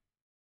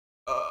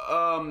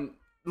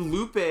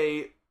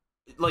 Lupe,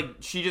 like,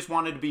 she just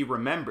wanted to be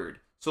remembered.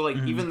 So, like,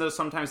 even though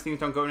sometimes things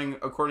don't go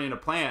according to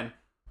plan,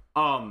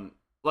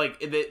 like,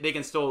 they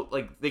can still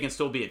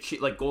be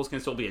achieved, like, goals can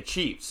still be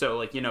achieved. So,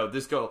 like, you know,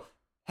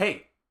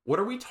 hey, what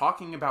are we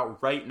talking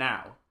about right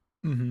now?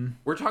 Mm-hmm.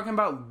 We're talking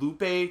about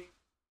Lupe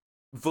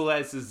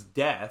Velez's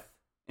death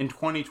in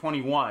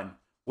 2021.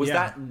 Was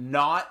that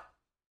not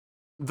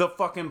the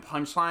fucking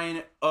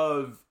punchline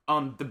of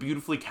the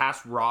beautifully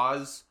cast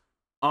Roz,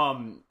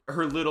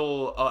 her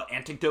little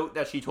anecdote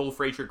that she told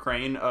Frasier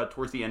Crane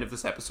towards the end of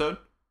this episode?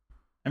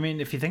 I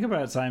mean, if you think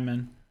about it,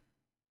 Simon,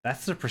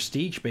 that's the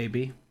Prestige,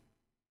 baby.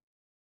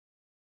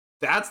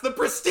 That's the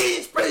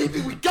Prestige, baby.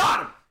 We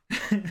got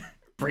him.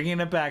 Bringing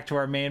it back to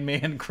our main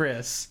man,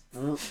 Chris.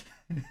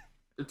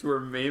 To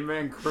our main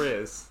man,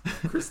 Chris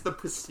the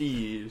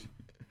Prestige.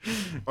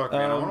 Fuck,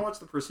 man, I want to watch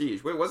the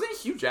Prestige. Wait, wasn't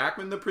Hugh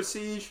Jackman the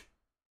Prestige?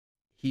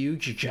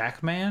 Huge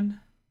Jackman?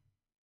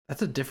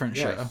 That's a different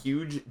show. Yeah,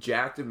 Huge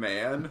Jacked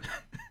Man.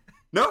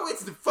 No,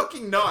 it's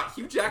fucking not.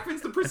 Hugh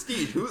Jackman's the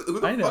Prestige. Who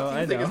the fuck do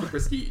you think is the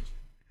Prestige?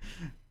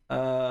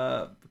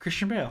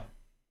 Christian Bale.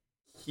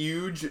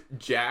 Huge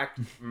Jacked.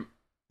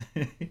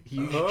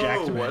 Huge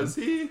Jacked Man. Was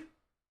he?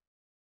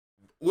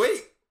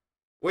 Wait,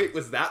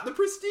 was that the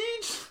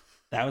Prestige?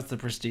 That was the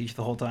Prestige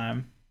the whole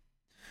time.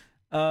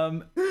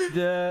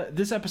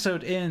 This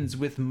episode ends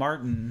with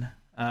Martin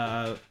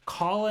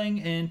calling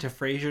into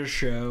Frasier's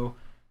show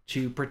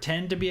to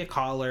pretend to be a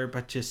caller,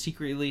 but to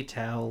secretly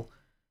tell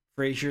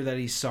Frasier that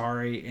he's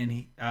sorry and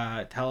he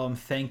tell him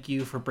thank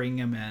you for bringing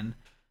him in.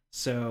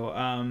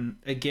 So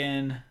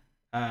again,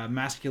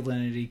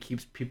 masculinity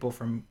keeps people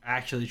from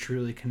actually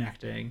truly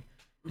connecting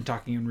and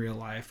talking in real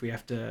life. We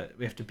have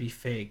to be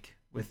fake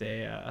with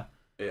a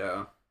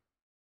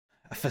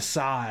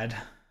facade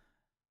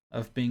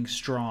of being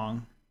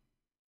strong.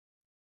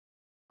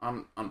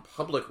 On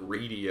public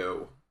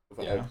radio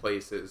of all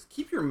places.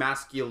 Keep your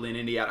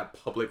masculinity out of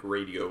public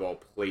radio of all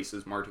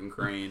places, Martin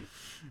Crane.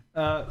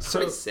 For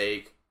Christ's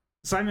sake.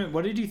 Simon,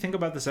 what did you think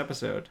about this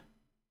episode?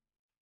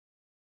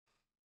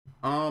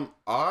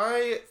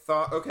 I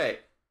thought, okay,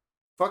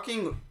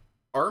 fucking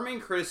our main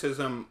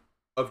criticism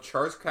of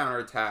Char's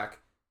Counterattack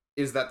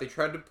is that they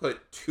tried to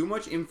put too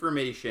much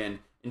information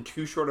in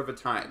too short of a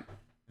time.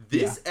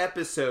 This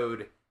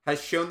episode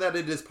has shown that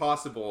it is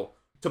possible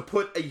to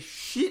put a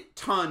shit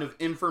ton of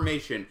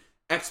information,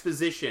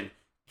 exposition,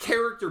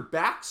 character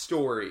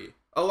backstory,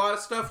 a lot of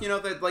stuff, you know,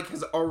 that like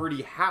has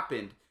already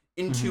happened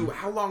into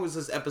how long was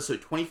this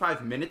episode?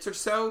 25 minutes or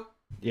so?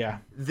 Yeah.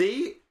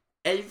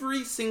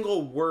 Every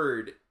single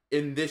word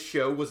in this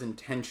show was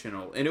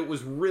intentional, and it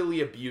was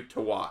really a beaut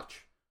to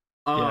watch.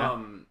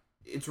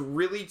 It's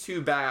really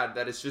too bad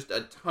that it's just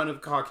a ton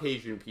of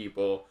Caucasian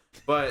people,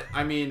 but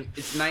I mean,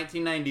 it's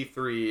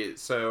 1993,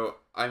 so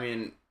I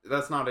mean,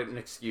 that's not an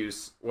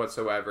excuse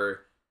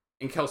whatsoever.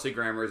 And Kelsey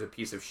Grammer is a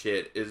piece of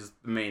shit is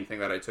the main thing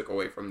that I took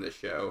away from this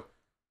show.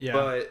 Yeah.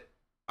 But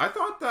I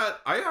thought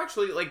that I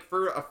actually, like,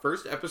 for a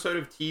first episode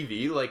of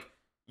TV, like,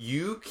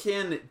 you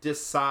can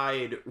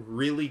decide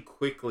really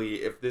quickly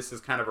if this is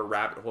kind of a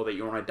rabbit hole that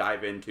you want to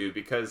dive into,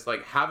 because,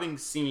 like, having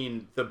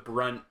seen the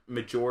brunt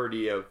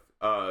majority of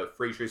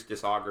Frasier's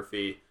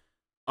discography,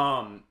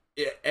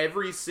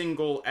 every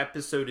single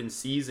episode and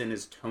season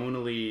is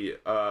tonally,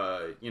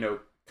 you know,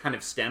 kind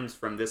of stems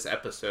from this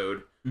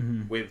episode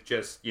with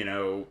just, you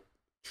know,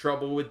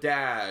 trouble with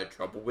dad,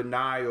 trouble with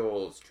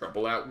Niles,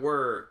 trouble at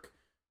work,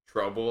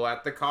 trouble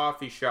at the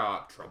coffee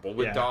shop, trouble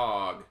with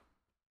dog.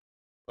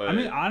 But, I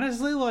mean,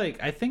 honestly,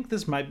 like, I think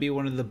this might be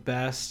one of the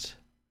best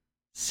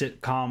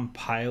sitcom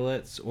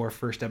pilots or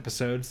first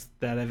episodes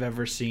that I've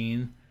ever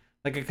seen.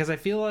 Like, because I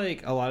feel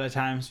like a lot of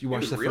times you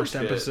watch the first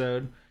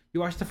episode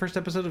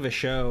of a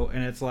show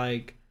and it's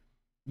like,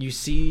 you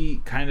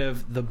see kind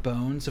of the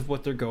bones of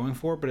what they're going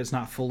for, but it's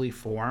not fully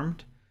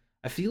formed.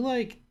 I feel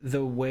like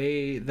the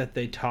way that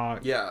they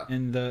talk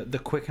and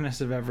the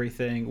quickness of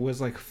everything was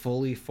like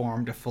fully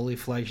formed, a fully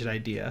fledged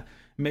idea.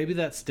 Maybe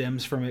that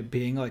stems from it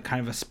being like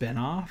kind of a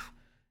spin-off.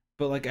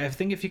 But like, I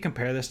think if you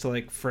compare this to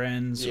like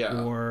Friends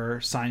or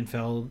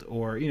Seinfeld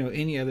or, you know,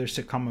 any other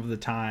sitcom of the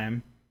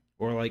time,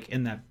 or like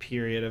in that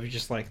period of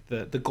just like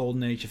the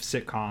golden age of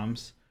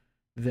sitcoms,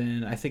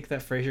 then I think that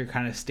Frasier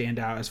kind of stand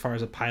out as far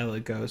as a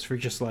pilot goes for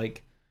just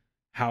like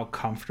how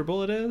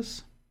comfortable it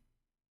is.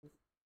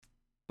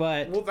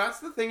 But well, that's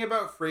the thing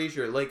about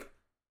Frasier. Like,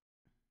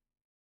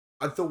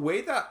 the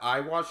way that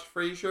I watched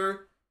Frasier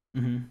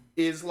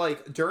is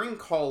like during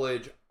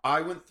college,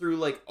 I went through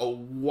like a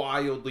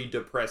wildly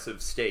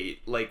depressive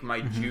state, like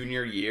my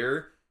junior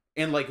year.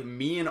 And like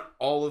me and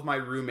all of my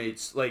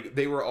roommates, like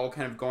they were all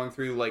kind of going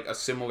through like a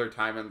similar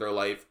time in their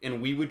life.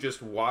 And we would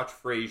just watch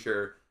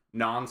Frasier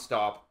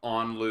nonstop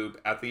on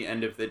loop at the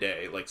end of the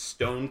day, like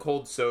stone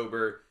cold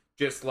sober,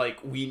 just like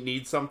we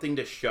need something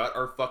to shut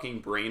our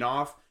fucking brain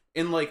off.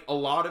 And like a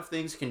lot of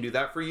things can do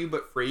that for you,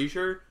 but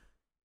Frasier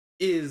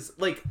is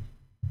like,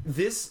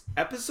 this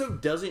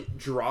episode doesn't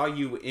draw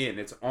you in.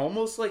 It's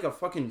almost like a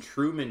fucking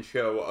Truman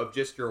Show of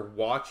just you're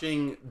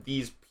watching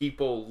these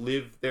people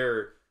live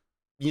their,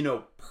 you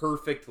know,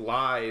 perfect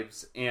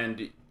lives,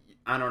 and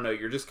I don't know,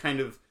 you're just kind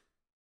of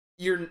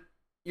you're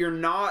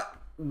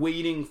not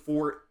waiting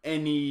for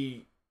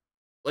any,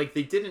 like,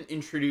 they didn't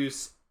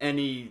introduce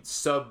any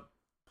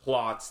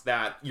subplots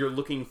that you're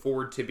looking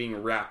forward to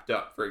being wrapped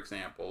up, for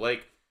example.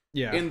 Like,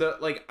 in the,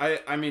 like,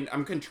 I mean,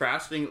 I'm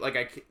contrasting,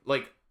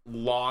 like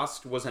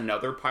Lost was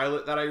another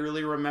pilot that I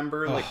really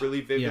remember, like,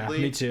 really vividly.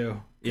 Yeah, me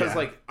too. Because,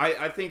 like,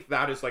 I think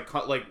that is, like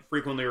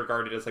frequently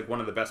regarded as, like, one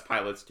of the best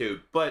pilots,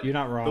 too. But you're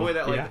not wrong. The way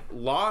that, like,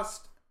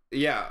 Lost...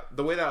 Yeah,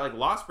 the way that, like,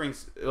 Lost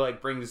brings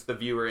the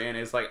viewer in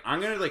is, like,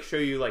 I'm gonna, like, show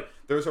you, like,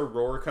 there's a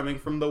roar coming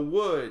from the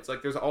woods.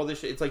 Like, there's all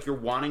this shit. It's like you're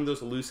wanting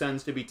those loose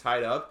ends to be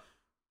tied up.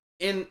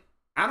 And,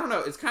 I don't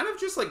know, it's kind of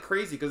just, like,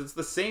 crazy because it's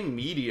the same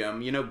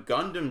medium. You know,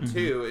 Gundam,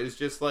 too, is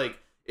just, like,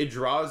 it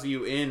draws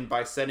you in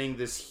by setting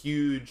this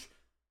huge...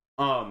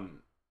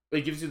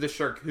 it gives you the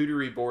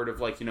charcuterie board of,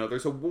 like, you know,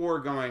 there's a war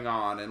going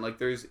on and, like,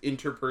 there's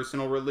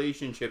interpersonal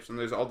relationships and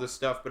there's all this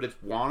stuff, but it's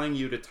wanting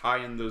you to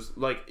tie in those,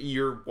 like,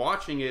 you're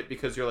watching it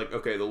because you're like,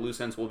 okay, the loose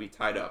ends will be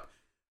tied up.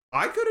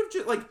 I could have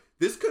just, like,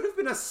 this could have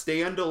been a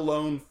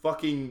standalone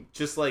fucking,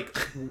 just, like,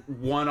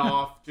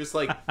 one-off, just,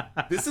 like,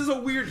 this is a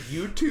weird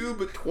YouTube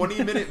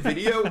 20-minute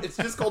video. It's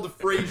just called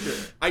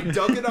Frasier. I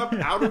dug it up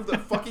out of the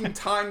fucking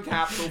time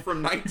capsule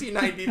from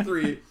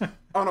 1993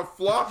 on a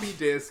floppy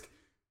disk.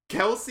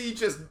 Kelsey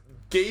just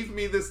gave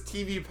me this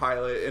TV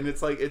pilot, and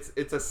it's like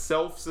it's a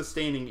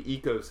self-sustaining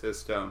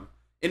ecosystem,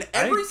 and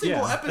every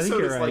single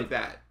episode is like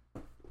that.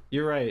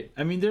 You're right.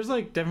 I mean, there's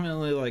like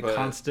definitely like But-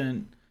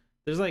 constant.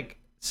 There's like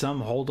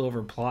some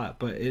holdover plot,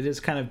 but it is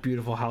kind of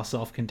beautiful how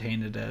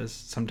self-contained it is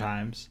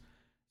sometimes.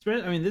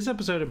 I mean, this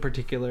episode in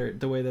particular,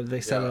 the way that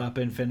they set it Yeah. up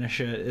and finish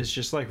it is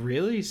just like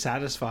really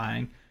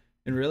satisfying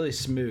and really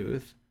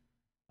smooth.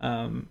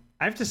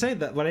 I have to say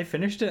that when I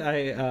finished it,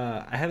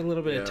 I had a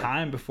little bit of Yeah.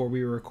 time before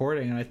we were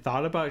recording, and I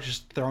thought about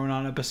just throwing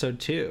on episode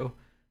 2,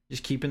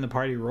 just keeping the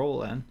party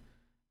rolling.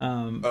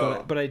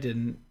 But I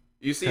didn't.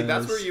 You see,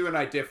 that's where 'Cause- you and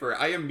I differ.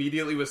 I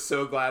immediately was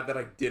so glad that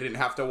I didn't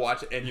have to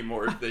watch any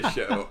more of this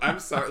show. I'm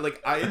sorry,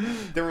 like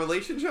the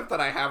relationship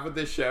that I have with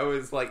this show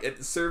is like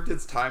it served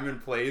its time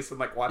and place, and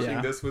like watching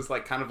Yeah. this was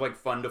like kind of like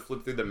fun to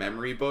flip through the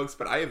memory books.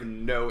 But I have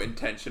no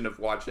intention of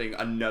watching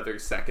another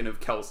second of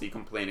Kelsey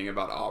complaining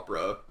about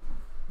opera.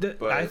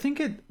 But- I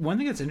think one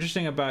thing that's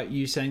interesting about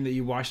you saying that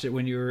you watched it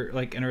when you were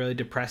like in a really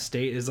depressed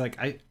state is like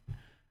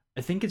I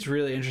think it's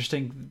really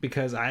interesting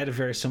because I had a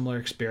very similar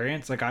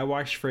experience. Like I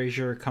watched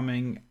Frasier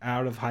coming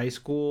out of high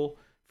school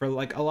for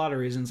like a lot of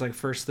reasons. Like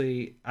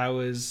firstly, I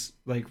was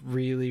like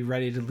really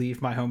ready to leave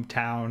my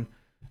hometown.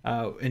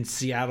 And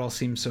Seattle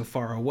seems so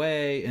far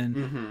away,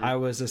 and I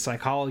was a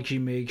psychology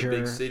major.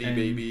 Big city, and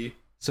baby.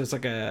 So it's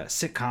like a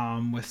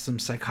sitcom with some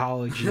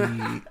psychology,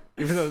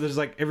 even though there's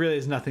like it really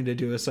has nothing to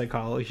do with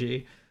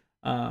psychology.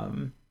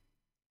 And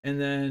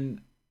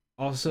then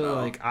also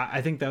No. like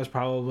I think that was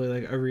probably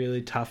like a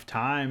really tough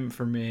time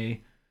for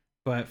me,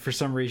 but for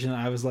some reason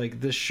I was like,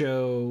 this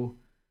show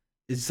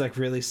is like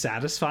really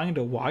satisfying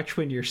to watch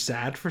when you're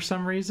sad for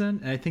some reason.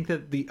 And I think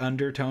that the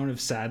undertone of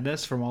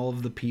sadness from all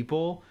of the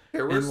people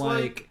There was and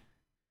like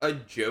a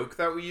joke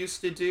that we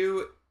used to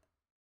do,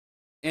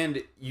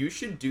 and you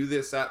should do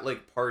this at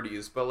like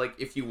parties, but like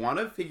if you want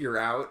to figure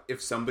out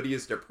if somebody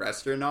is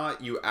depressed or not,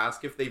 you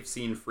ask if they've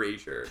seen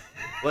Frasier.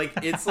 Like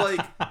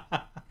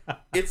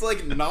it's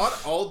like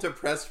not all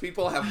depressed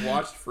people have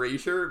watched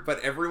Frasier, but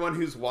everyone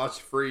who's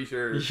watched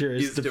Frasier Sure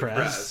is is depressed.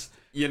 depressed.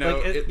 You know,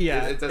 Like,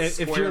 it's a if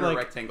square you're in a like-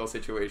 rectangle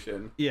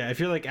situation. Yeah, if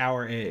you're like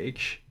our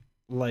age,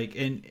 like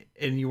and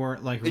you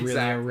weren't like really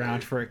Exactly.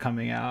 around for it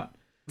coming out.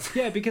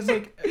 Yeah, because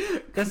like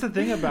that's the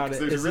thing about it.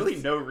 There's is really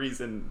it's- no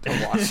reason to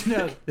watch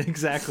no, it.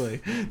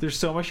 exactly. There's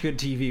so much good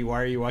TV.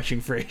 Why are you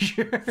watching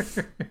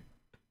Frasier?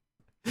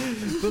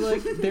 But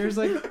like there's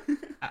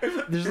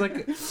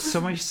like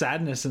so much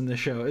sadness in the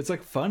show. It's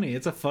like funny.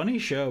 It's a funny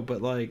show,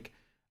 but like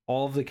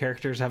all of the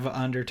characters have an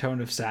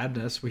undertone of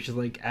sadness, which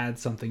like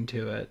adds something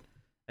to it,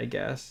 I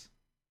guess.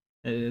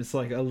 It's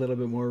like a little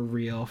bit more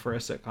real for a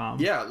sitcom.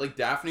 Yeah, like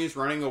Daphne's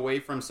running away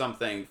from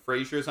something.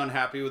 Frasier's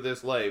unhappy with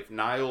his life.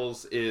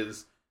 Niles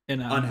is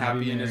In an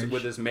unhappy marriage.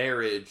 with his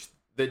marriage.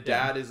 The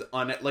dad is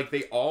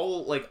they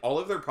all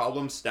of their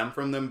problems stem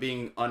from them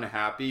being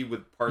unhappy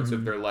with parts Mm-hmm.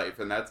 of their life,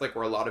 and that's like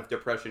where a lot of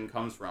depression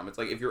comes from. It's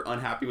like if you're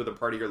unhappy with a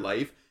part of your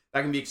life,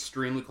 that can be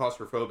extremely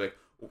claustrophobic.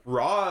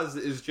 Roz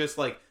is just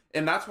like,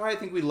 and that's why I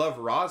think we love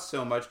Roz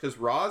so much, because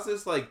Roz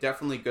is like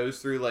definitely goes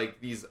through like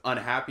these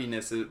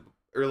unhappinesses,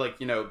 or like,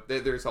 you know,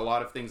 there's a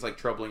lot of things like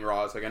troubling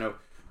Roz. Like I know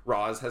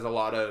Roz has a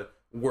lot of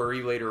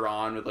worry later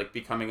on with like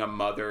becoming a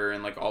mother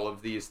and like all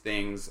of these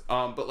things.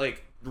 But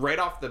like right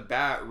off the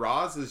bat,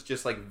 Roz is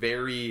just like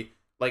very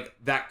like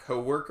that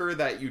coworker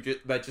that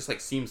just like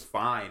seems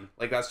fine.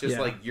 Like that's just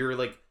Yeah.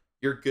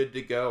 you're good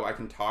to go. I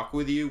can talk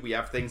with you. We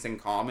have things in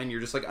common.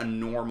 You're just like a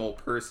normal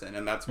person,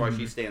 and that's why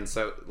she stands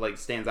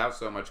out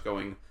so much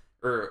going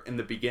or in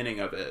the beginning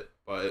of it.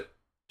 But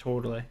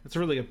Totally. That's a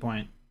really good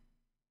point.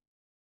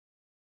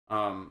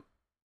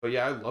 but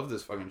yeah, I love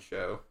this fucking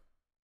show.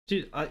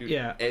 Dude, Dude,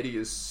 yeah. Eddie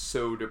is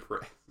so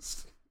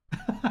depressed.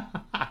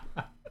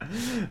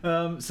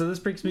 So this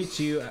brings me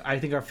to, I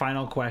think, our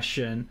final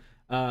question.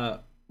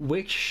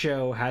 Which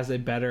show has a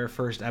better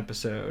first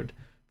episode,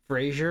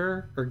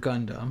 Frasier or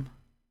Gundam?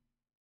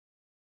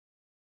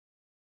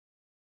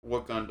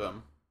 What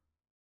Gundam?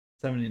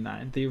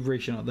 79, the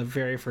original, the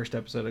very first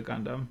episode of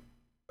Gundam.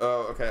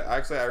 Oh, okay.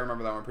 Actually, I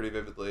remember that one pretty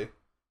vividly.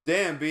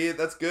 Damn, B,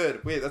 that's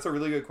good. Wait, that's a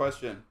really good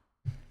question.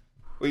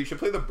 Wait, you should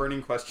play the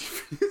burning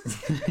question.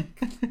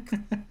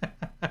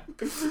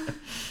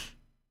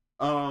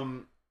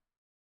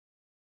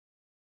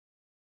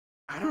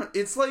 I don't.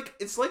 It's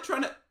like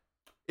trying to.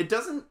 It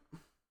doesn't.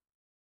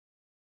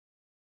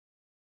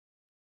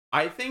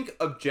 I think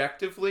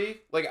objectively,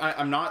 like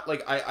I'm not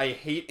like I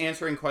hate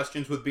answering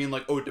questions with being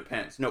like, oh, it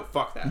depends. No,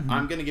 fuck that.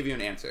 I'm gonna give you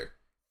an answer.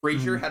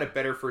 Frasier had a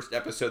better first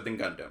episode than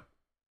Gundam.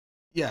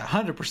 Yeah,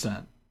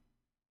 100%.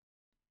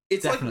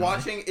 It's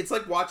Definitely.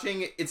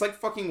 it's like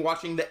fucking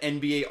watching the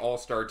NBA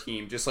All-Star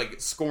team just like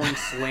scoring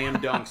slam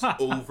dunks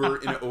over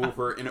and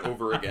over and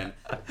over again.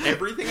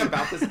 Everything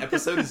about this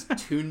episode is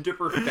tuned to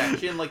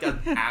perfection, like an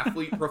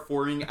athlete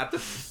performing at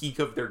the peak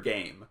of their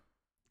game.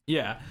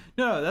 Yeah.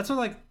 No, that's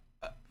what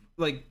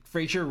like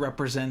Frasier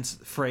represents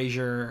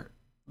Frasier.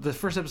 The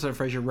first episode of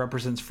Frasier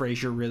represents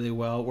Frasier really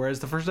well, whereas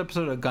the first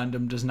episode of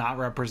Gundam does not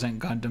represent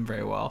Gundam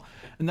very well.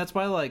 And that's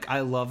why like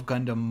I love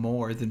Gundam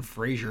more than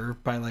Frasier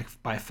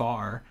by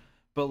far.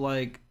 But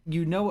like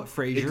you know what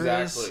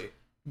Frasier is.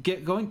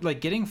 Exactly.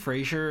 Getting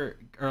Frasier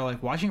or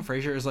like watching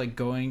Frasier is like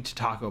going to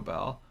Taco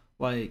Bell.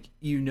 Like,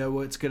 you know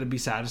it's gonna be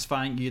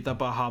satisfying. You get the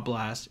Baja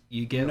Blast.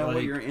 You get know like,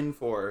 what you're in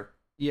for.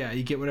 Yeah,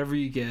 you get whatever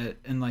you get,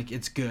 and like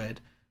it's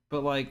good.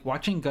 But like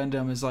watching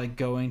Gundam is like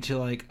going to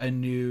like a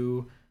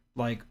new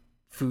like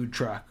food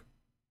truck,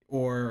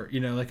 or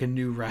like a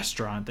new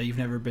restaurant that you've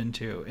never been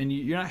to, and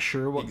you're not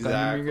sure what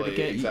Gundam you're gonna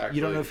get.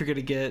 You don't know if you're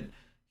gonna get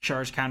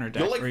Char's Counter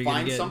Deck, You'll like or you're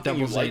find gonna get something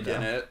Double you like Zeta.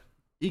 in it.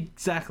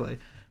 Exactly.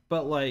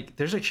 But like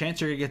there's a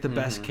chance you're gonna get the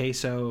best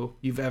queso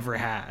you've ever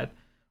had,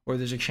 or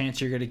there's a chance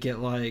you're gonna get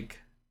like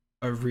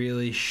a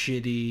really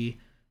shitty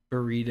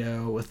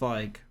burrito with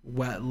like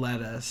wet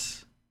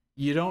lettuce.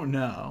 You don't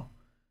know,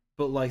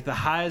 but like the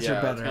highs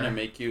are better. It's gonna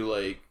make you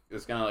like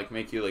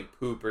make you like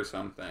poop or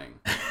something.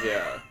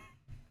 Yeah.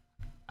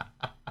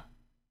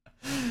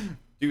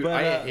 Dude, But,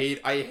 I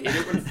hate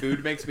it when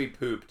food makes me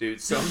poop, dude.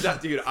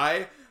 Dude,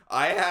 I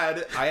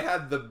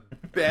had the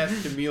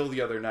best meal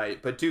the other night,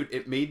 but dude,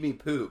 it made me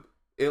poop.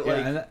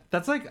 And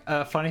that's like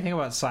a funny thing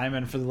about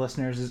Simon for the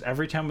listeners is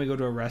every time we go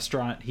to a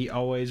restaurant, he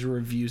always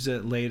reviews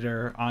it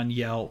later on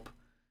Yelp,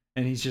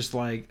 and he's just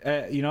like,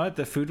 you know what,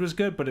 the food was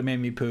good, but it made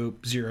me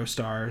poop, 0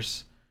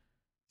 stars.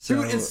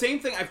 So, dude, and same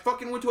thing. I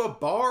fucking went to a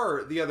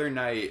bar the other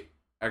night.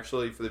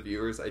 Actually, for the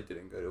viewers, I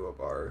didn't go to a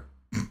bar.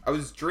 I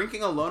was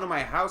drinking alone in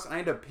my house, and I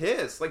had to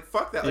piss. Like,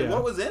 fuck that. Like,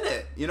 what was in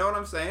it? You know what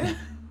I'm saying?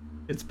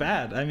 It's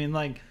bad. I mean,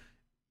 like,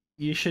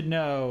 you should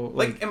know.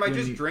 Like, am I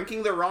just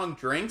drinking the wrong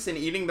drinks and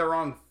eating the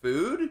wrong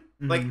food?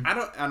 Mm-hmm. Like, I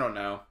don't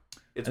know.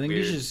 It's I think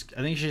weird. you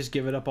should just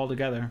give it up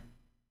altogether.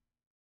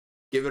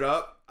 Give it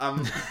up.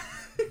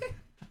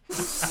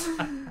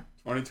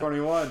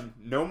 2021.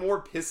 No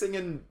more pissing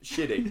and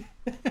shitting.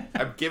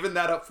 I'm giving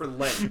that up for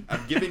Lent.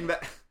 I'm giving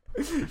that.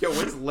 Yo,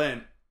 when's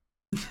Lent?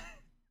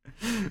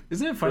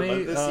 Isn't it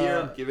funny? This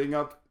year, I'm giving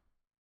up.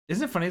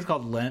 Isn't it funny? It's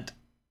called Lent.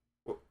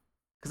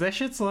 Because that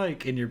shit's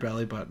like in your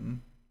belly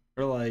button,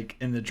 or like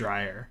in the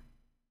dryer,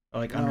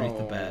 or like underneath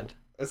the bed.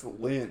 That's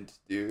Lent,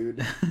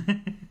 dude.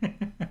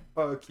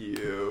 Fuck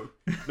you.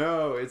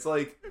 No, it's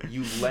like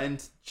you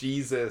lent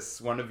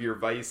Jesus one of your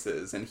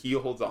vices, and he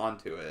holds on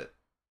to it.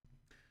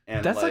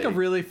 And that's like a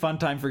really fun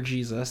time for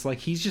Jesus. Like,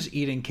 he's just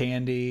eating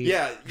candy,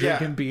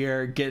 drinking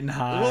beer, getting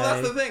high. Well,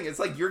 that's the thing. It's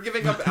like you're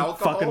giving up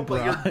alcohol,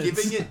 but you're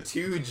giving it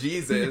to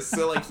Jesus.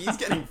 So like he's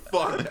getting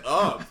fucked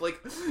up. Like,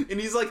 and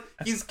he's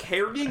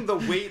carrying the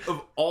weight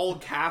of all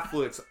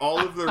Catholics, all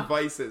of their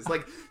vices.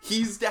 Like,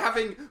 he's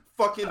having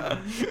fucking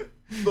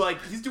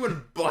like he's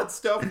doing butt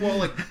stuff while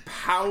like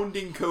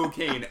pounding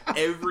cocaine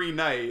every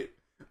night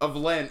of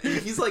Lent,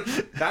 and he's like,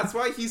 that's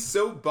why he's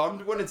so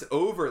bummed when it's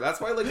over. That's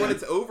why, like, when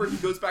it's over, he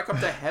goes back up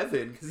to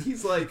heaven, because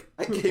he's like,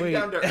 I came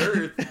down to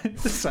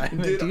earth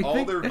Simon, and did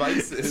all their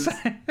vices.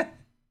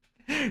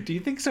 Do you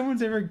think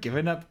someone's ever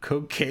given up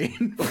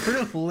cocaine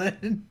for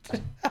Lent?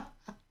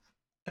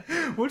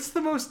 What's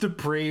the most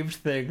depraved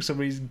thing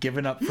somebody's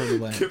given up for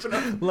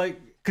Lent?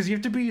 Like, because you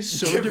have to be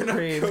so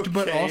depraved,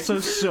 but also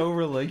so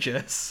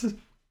religious.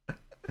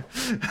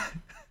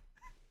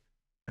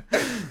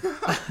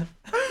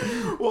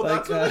 Well,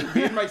 that's what like,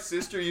 me and my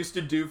sister used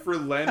to do for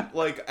Lent,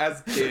 like,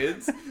 as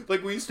kids.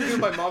 Like, we used to do,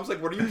 my mom's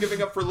like, what are you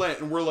giving up for Lent?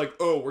 And we're like,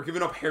 oh, we're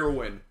giving up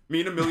heroin.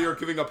 Me and Amelia are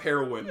giving up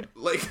heroin.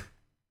 Like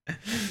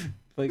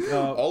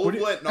all of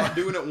Lent, not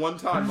doing it one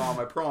time, Mom,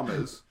 I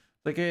promise.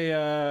 Like,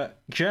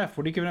 Jeff,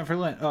 what are you giving up for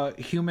Lent?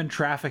 Human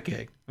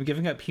trafficking. I'm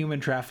giving up human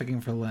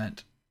trafficking for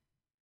Lent.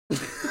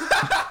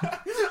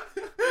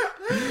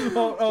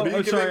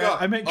 Sorry,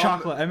 I meant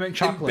chocolate. I meant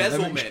chocolate.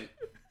 Embezzlement.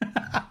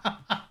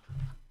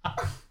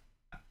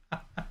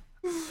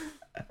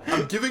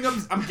 I'm giving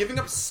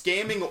up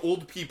scamming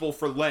old people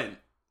for Lent.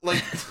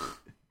 Like,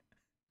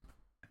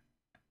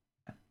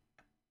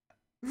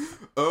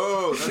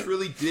 oh, that's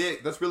really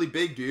big. That's really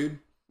big, dude.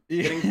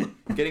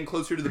 Getting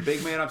closer to the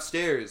big man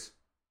upstairs.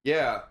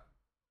 Yeah.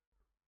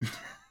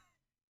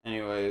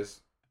 Anyways,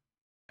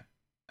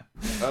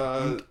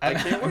 I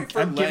can't wait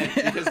for Lent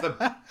because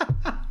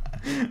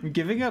I'm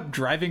giving up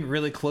driving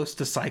really close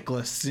to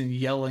cyclists and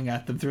yelling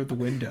at them through the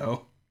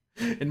window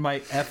in my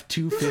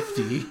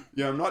F-250.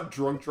 Yeah, I'm not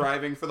drunk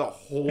driving for the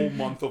whole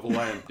month of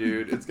Lent,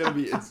 dude. It's gonna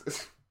be...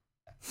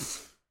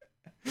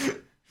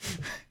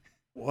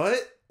 What?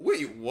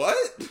 Wait,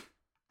 what?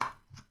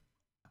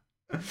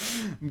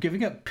 I'm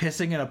giving up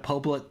pissing in a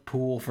public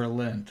pool for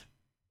Lent.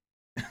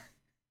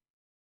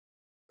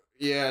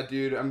 Yeah,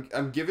 dude,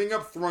 I'm giving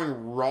up throwing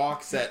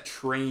rocks at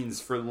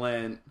trains for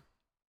Lent.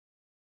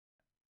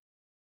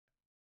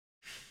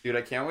 Dude,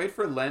 I can't wait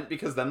for Lent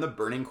because then the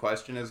burning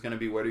question is going to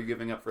be, what are you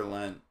giving up for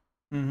Lent?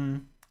 Mm-hmm.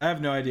 I have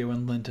no idea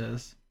when Lent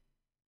is.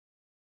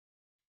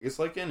 It's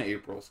like in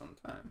April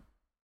sometime.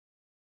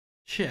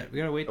 Shit, we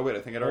gotta wait. Oh wait, I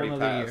think it already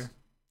passed.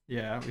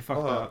 Year. Yeah, we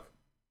fucked up.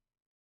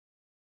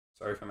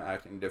 Sorry if I'm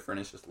acting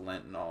different, it's just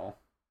Lent and all.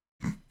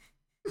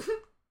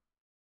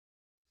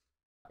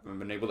 I haven't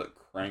been able to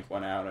crank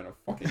one out in a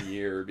fucking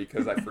year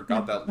because I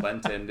forgot that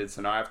Lent ended,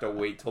 so now I have to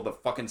wait till the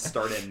fucking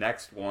start of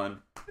next one.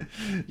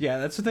 Yeah,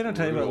 that's what they don't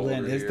tell you about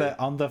Lent, is that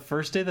on the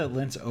first day that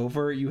Lent's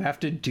over, you have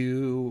to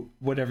do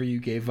whatever you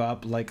gave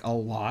up, like, a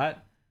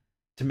lot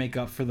to make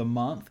up for the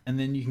month, and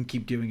then you can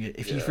keep doing it.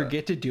 If you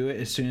forget to do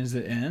it as soon as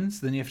it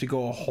ends, then you have to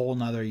go a whole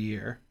nother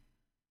year.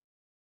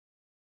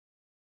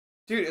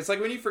 Dude, it's like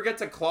when you forget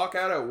to clock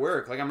out at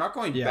work. Like, I'm not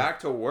going back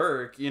to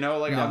work, you know?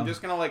 Like, I'm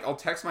just gonna, like, I'll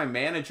text my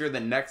manager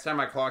the next time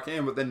I clock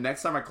in, but the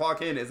next time I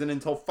clock in isn't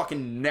until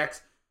fucking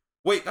next...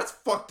 Wait, that's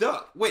fucked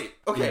up. Wait,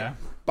 okay. Yeah.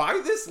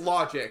 By this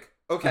logic,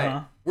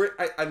 okay,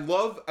 I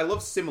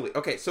love simile.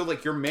 Okay, so,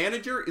 like, your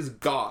manager is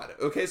God,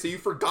 okay? So you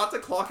forgot to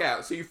clock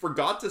out, so you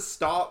forgot to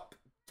stop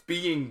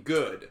being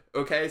good,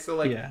 okay? So,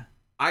 like,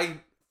 I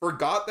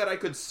forgot that I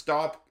could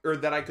stop, or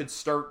that I could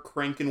start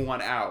cranking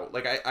one out.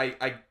 Like,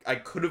 I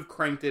could have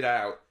cranked it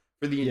out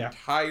for the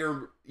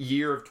entire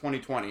year of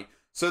 2020.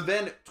 So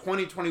then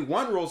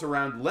 2021 rolls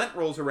around, Lent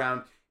rolls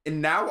around,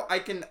 and now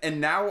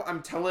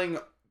I'm telling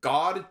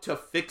God to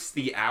fix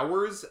the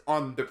hours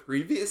on the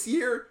previous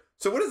year.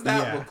 So what does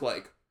that look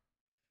like?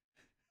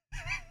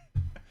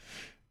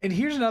 And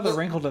here's another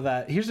wrinkle to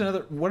that.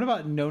 What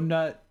about No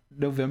Nut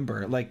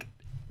November? Like,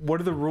 what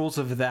are the rules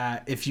of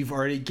that if you've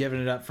already given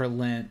it up for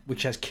Lent,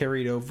 which has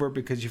carried over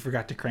because you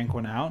forgot to crank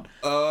one out?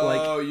 Oh,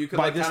 like, you can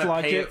like kind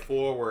of pay it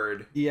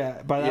forward.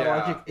 Yeah, by that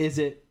logic,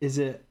 is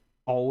it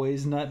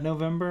always Nut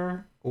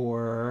November?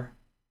 Or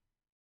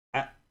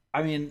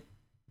I mean,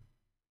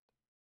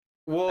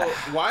 well,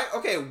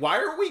 why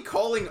are we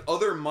calling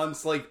other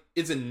months like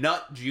it's a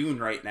Nut June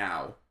right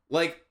now?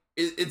 Like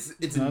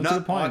it's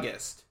Nut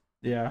August.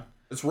 Yeah.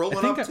 It's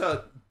rolling up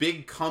to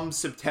Big Cum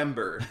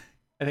September.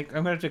 I think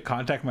I'm going to have to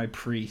contact my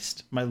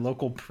priest, my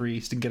local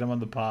priest, and get him on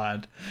the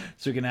pod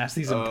so we can ask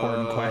these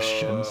important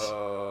questions.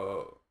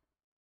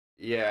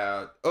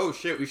 Yeah. Oh,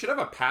 shit. We should have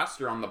a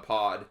pastor on the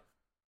pod.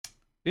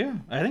 Yeah,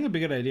 I think it'd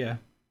be a good idea.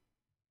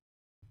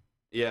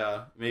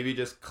 Yeah, maybe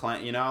just,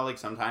 you know, like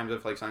sometimes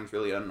if like something's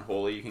really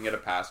unholy, you can get a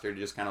pastor to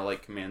just kind of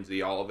like command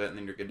Z all of it and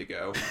then you're good to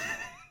go.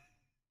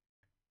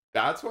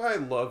 That's why I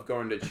love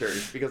going to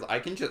church, because I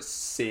can just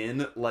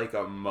sin like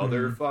a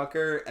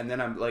motherfucker, and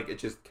then I'm like, it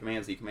just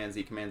command Z, command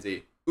Z, command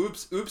Z.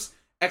 Oops,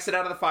 exit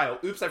out of the file.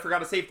 Oops, I forgot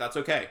to save. That's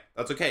okay.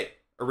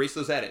 Erase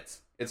those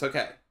edits. It's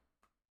okay.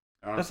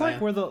 You know That's like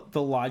where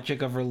the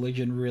logic of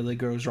religion really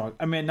goes wrong.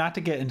 I mean, not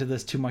to get into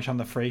this too much on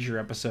the Frasier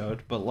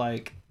episode, but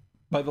like,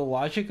 by the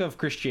logic of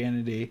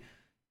Christianity,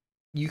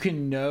 you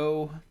can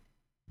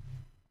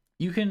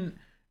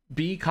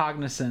be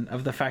cognizant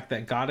of the fact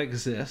that God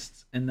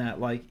exists and that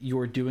like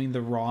you're doing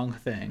the wrong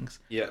things.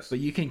 Yes. But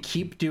you can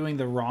keep doing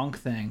the wrong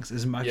things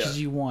as much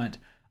as you want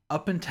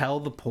up until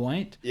the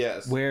point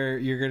where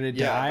you're gonna die.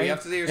 Yeah, but you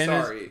have to say you're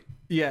sorry.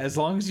 As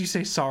long as you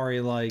say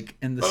sorry, like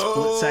in the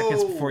split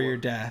seconds before your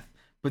death.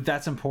 But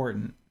that's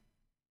important,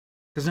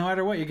 because no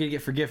matter what, you're gonna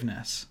get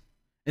forgiveness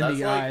in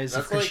the eyes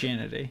of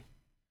Christianity.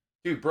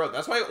 Dude, bro,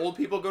 that's why old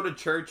people go to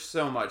church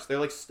so much. They're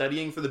like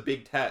studying for the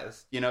big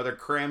test. You know, they're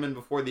cramming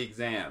before the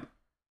exam.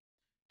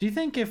 Do you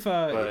think if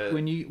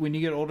when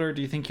you get older,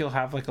 do you think you'll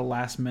have like a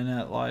last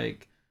minute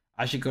like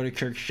I should go to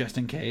church just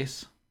in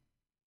case?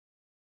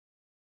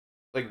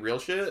 Like real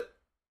shit?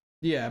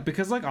 Yeah,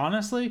 because like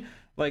honestly,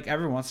 like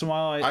every once in a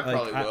while I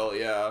probably will,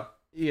 yeah.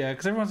 Yeah,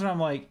 because every once in a while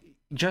I'm like,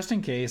 just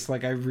in case,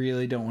 like I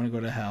really don't want to go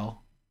to hell.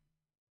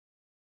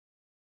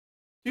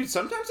 Dude,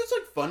 sometimes it's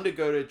like fun to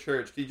go to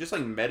church. You just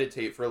like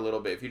meditate for a little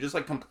bit. If you just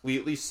like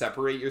completely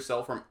separate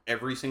yourself from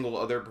every single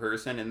other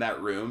person in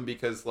that room,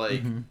 because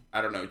like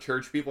I don't know,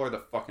 church people are the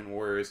fucking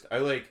worst.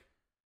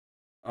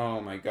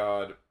 Oh my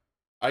god,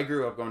 I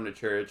grew up going to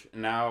church,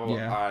 and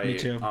now me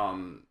too.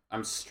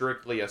 I'm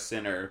strictly a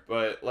sinner.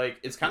 But like,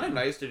 it's kind of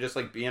nice to just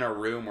like be in a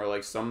room where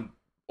like some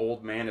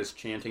old man is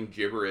chanting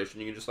gibberish,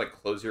 and you can just like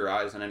close your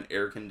eyes in an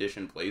air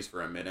conditioned place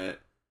for a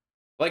minute.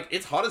 Like,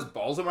 it's hot as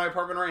balls in my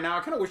apartment right now.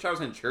 I kind of wish I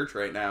was in church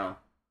right now.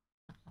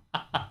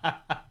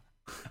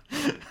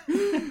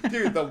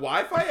 Dude, the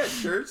Wi-Fi at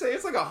church,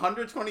 it's like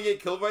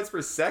 128 kilobytes per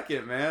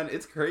second, man.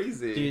 It's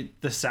crazy. Dude,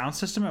 the sound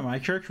system at my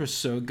church was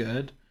so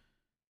good.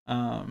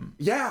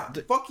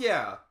 Fuck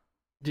yeah.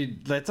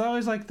 Dude, that's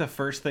always like the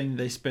first thing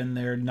they spend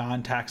their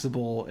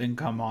non-taxable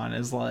income on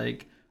is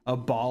like a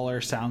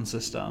baller sound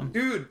system.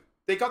 Dude,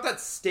 they got that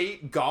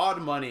state god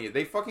money.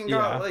 They fucking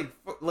got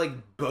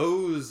like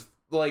Bose.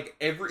 Like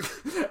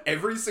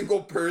every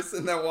single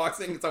person that walks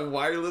in gets a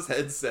wireless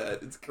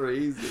headset. It's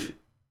crazy.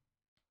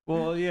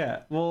 Well,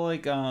 yeah. Well,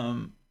 like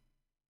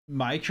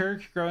my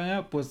church growing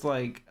up was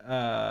like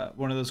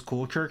one of those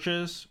cool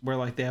churches where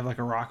like they have like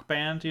a rock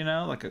band, you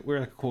know, like we're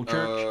like a cool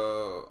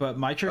church. But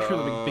my church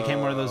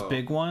became one of those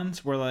big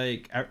ones where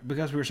like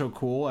because we were so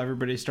cool,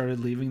 everybody started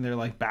leaving their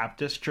like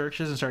Baptist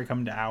churches and started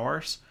coming to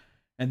ours.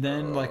 And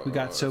then like we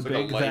got so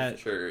big like a that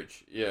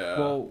church, yeah.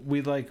 Well,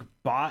 we like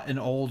bought an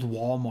old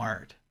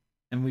Walmart.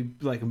 And we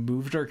like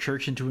moved our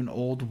church into an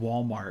old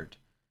Walmart.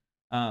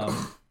 And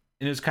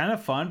it was kind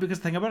of fun because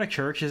the thing about a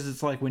church is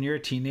it's like when you're a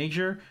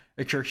teenager,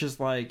 a church is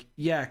like,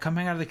 yeah, come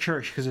hang out of the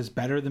church because it's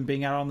better than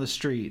being out on the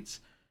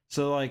streets.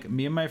 So like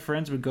me and my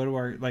friends would go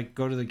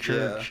to the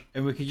church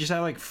and we could just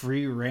have like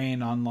free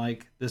reign on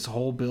like this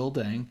whole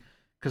building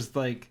because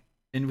like,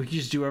 and we could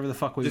just do whatever the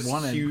fuck we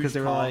wanted because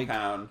they were like,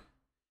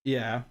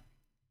 yeah.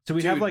 So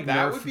we'd Dude, have like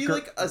that Nerf, would be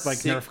like a sick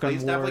Nerf gun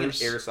place to have like an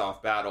wars.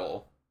 airsoft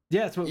battle.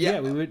 Yeah, it's what, yeah,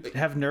 we would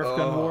have Nerf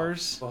gun Oh,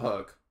 wars.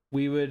 Fuck.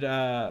 We would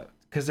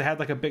because it had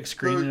like a big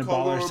screen The and a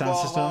baller color sound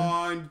system.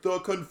 behind the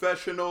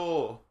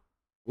confessional.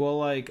 Well,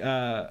 like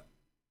Oh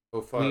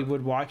fuck. we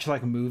would watch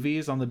like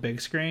movies on the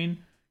big screen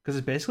because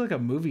it's basically like a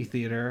movie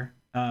theater.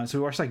 So we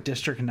watched like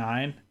District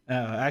 9. I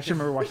actually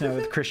remember watching that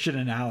with Christian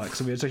and Alex,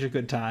 so we had such a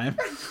good time.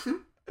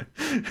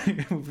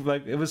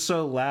 Like it was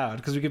so loud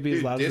because we could be as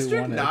Dude, loud as we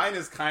District wanted. 9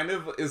 is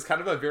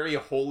kind of a very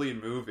holy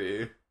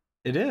movie.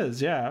 It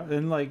is, yeah,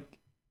 and like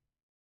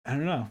I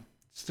don't know,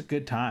 it's a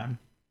good time.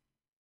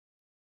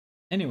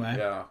 Anyway,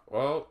 Yeah.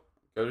 Well,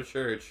 go to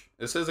church.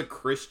 This is a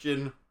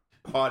Christian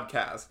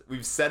podcast.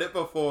 We've said it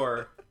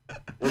before.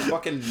 We're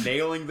fucking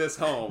nailing this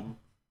home.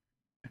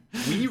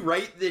 We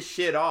write this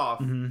shit off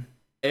mhm.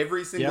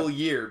 every single Yep.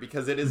 year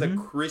because it is a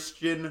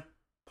Christian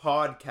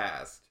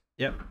podcast.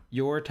 Yep,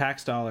 your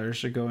tax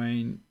dollars are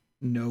going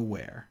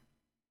nowhere.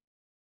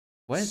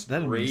 What? That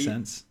didn't make Straight-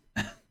 sense.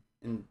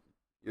 And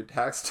your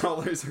tax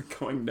dollars are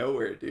going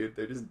nowhere, dude.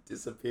 They're just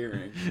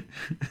disappearing.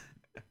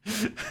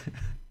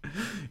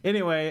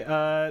 Anyway,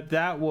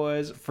 that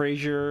was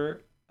Frasier.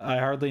 I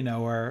Hardly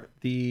Know Her,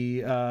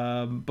 the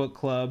book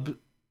club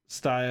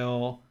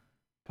style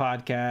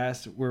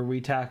podcast where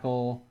we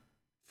tackle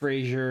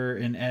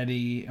Frasier and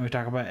Eddie, and we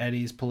talk about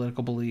Eddie's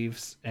political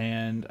beliefs,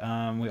 and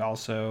we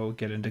also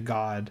get into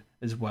God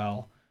as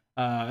well.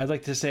 I'd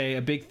like to say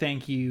a big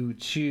thank you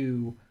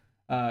to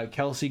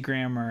Kelsey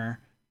Grammer,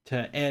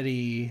 to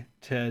Eddie,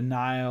 to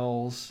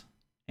Niles,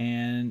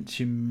 and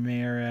to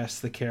Maris,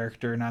 the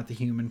character, not the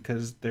human,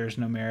 because there's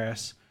no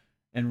Maris,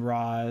 and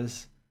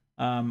Roz.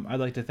 I'd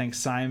like to thank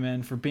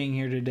Simon for being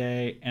here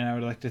today, and I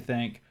would like to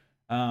thank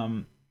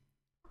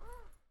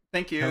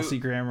Thank you. Kelsey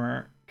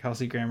Grammer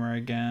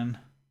again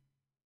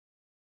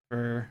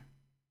for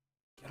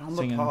Get on the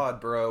singing. pod,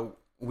 bro.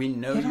 We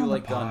know Get you on the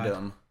like pod.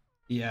 Gundam.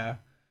 Yeah.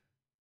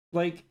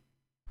 Like,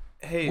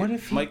 Hey, What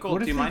if he- Michael, what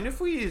do if you they- mind if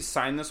we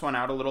sign this one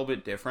out a little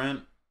bit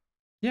different?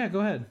 yeah, go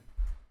ahead.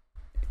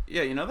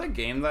 Yeah, you know that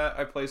game that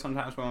I play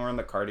sometimes when we're in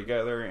the car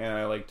together, and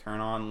I like turn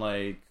on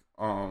like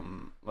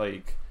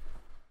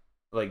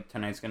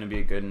tonight's gonna be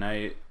a good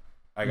night.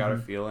 I got a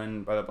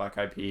feeling by the Black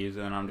Eyed Peas,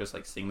 and I'm just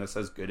like sing this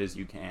as good as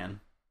you can.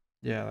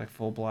 Yeah, like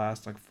full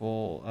blast, like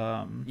full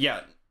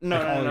Yeah, no,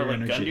 Like all no, your like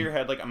gun energy. to your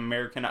head, like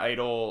American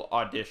Idol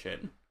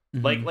audition,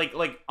 mhm,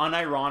 like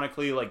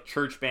unironically, like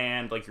church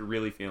band, like you're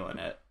really feeling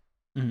it.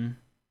 mhm.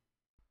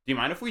 Do you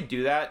mind if we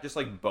do that, just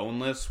like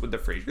boneless with the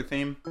Frasier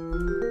theme?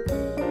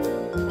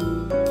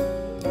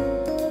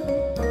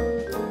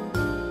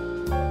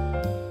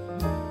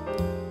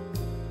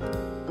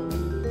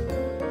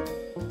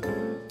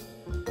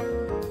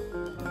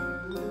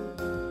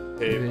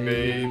 Hey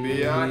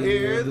baby, I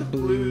hear the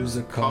blues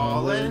are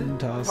calling.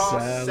 Toss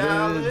Toss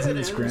salads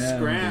and scrambled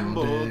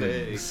scrambled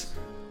eggs.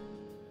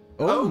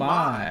 Oh Oh my.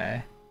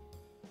 my.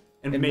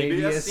 And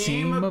maybe I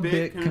seem a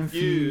bit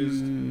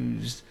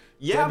confused.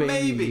 Yeah,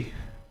 maybe.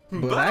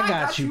 But I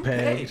got you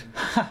pegged.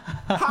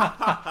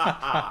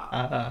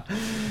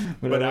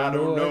 But I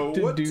don't know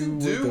what to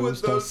do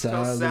with those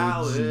tossed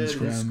salads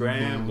and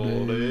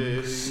scrambled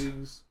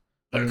eggs.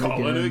 They're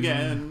calling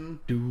again.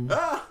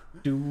 Ah!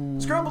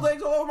 Scrambled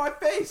eggs all over my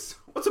face.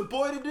 What's a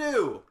boy to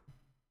do?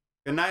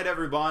 Good night,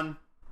 everyone.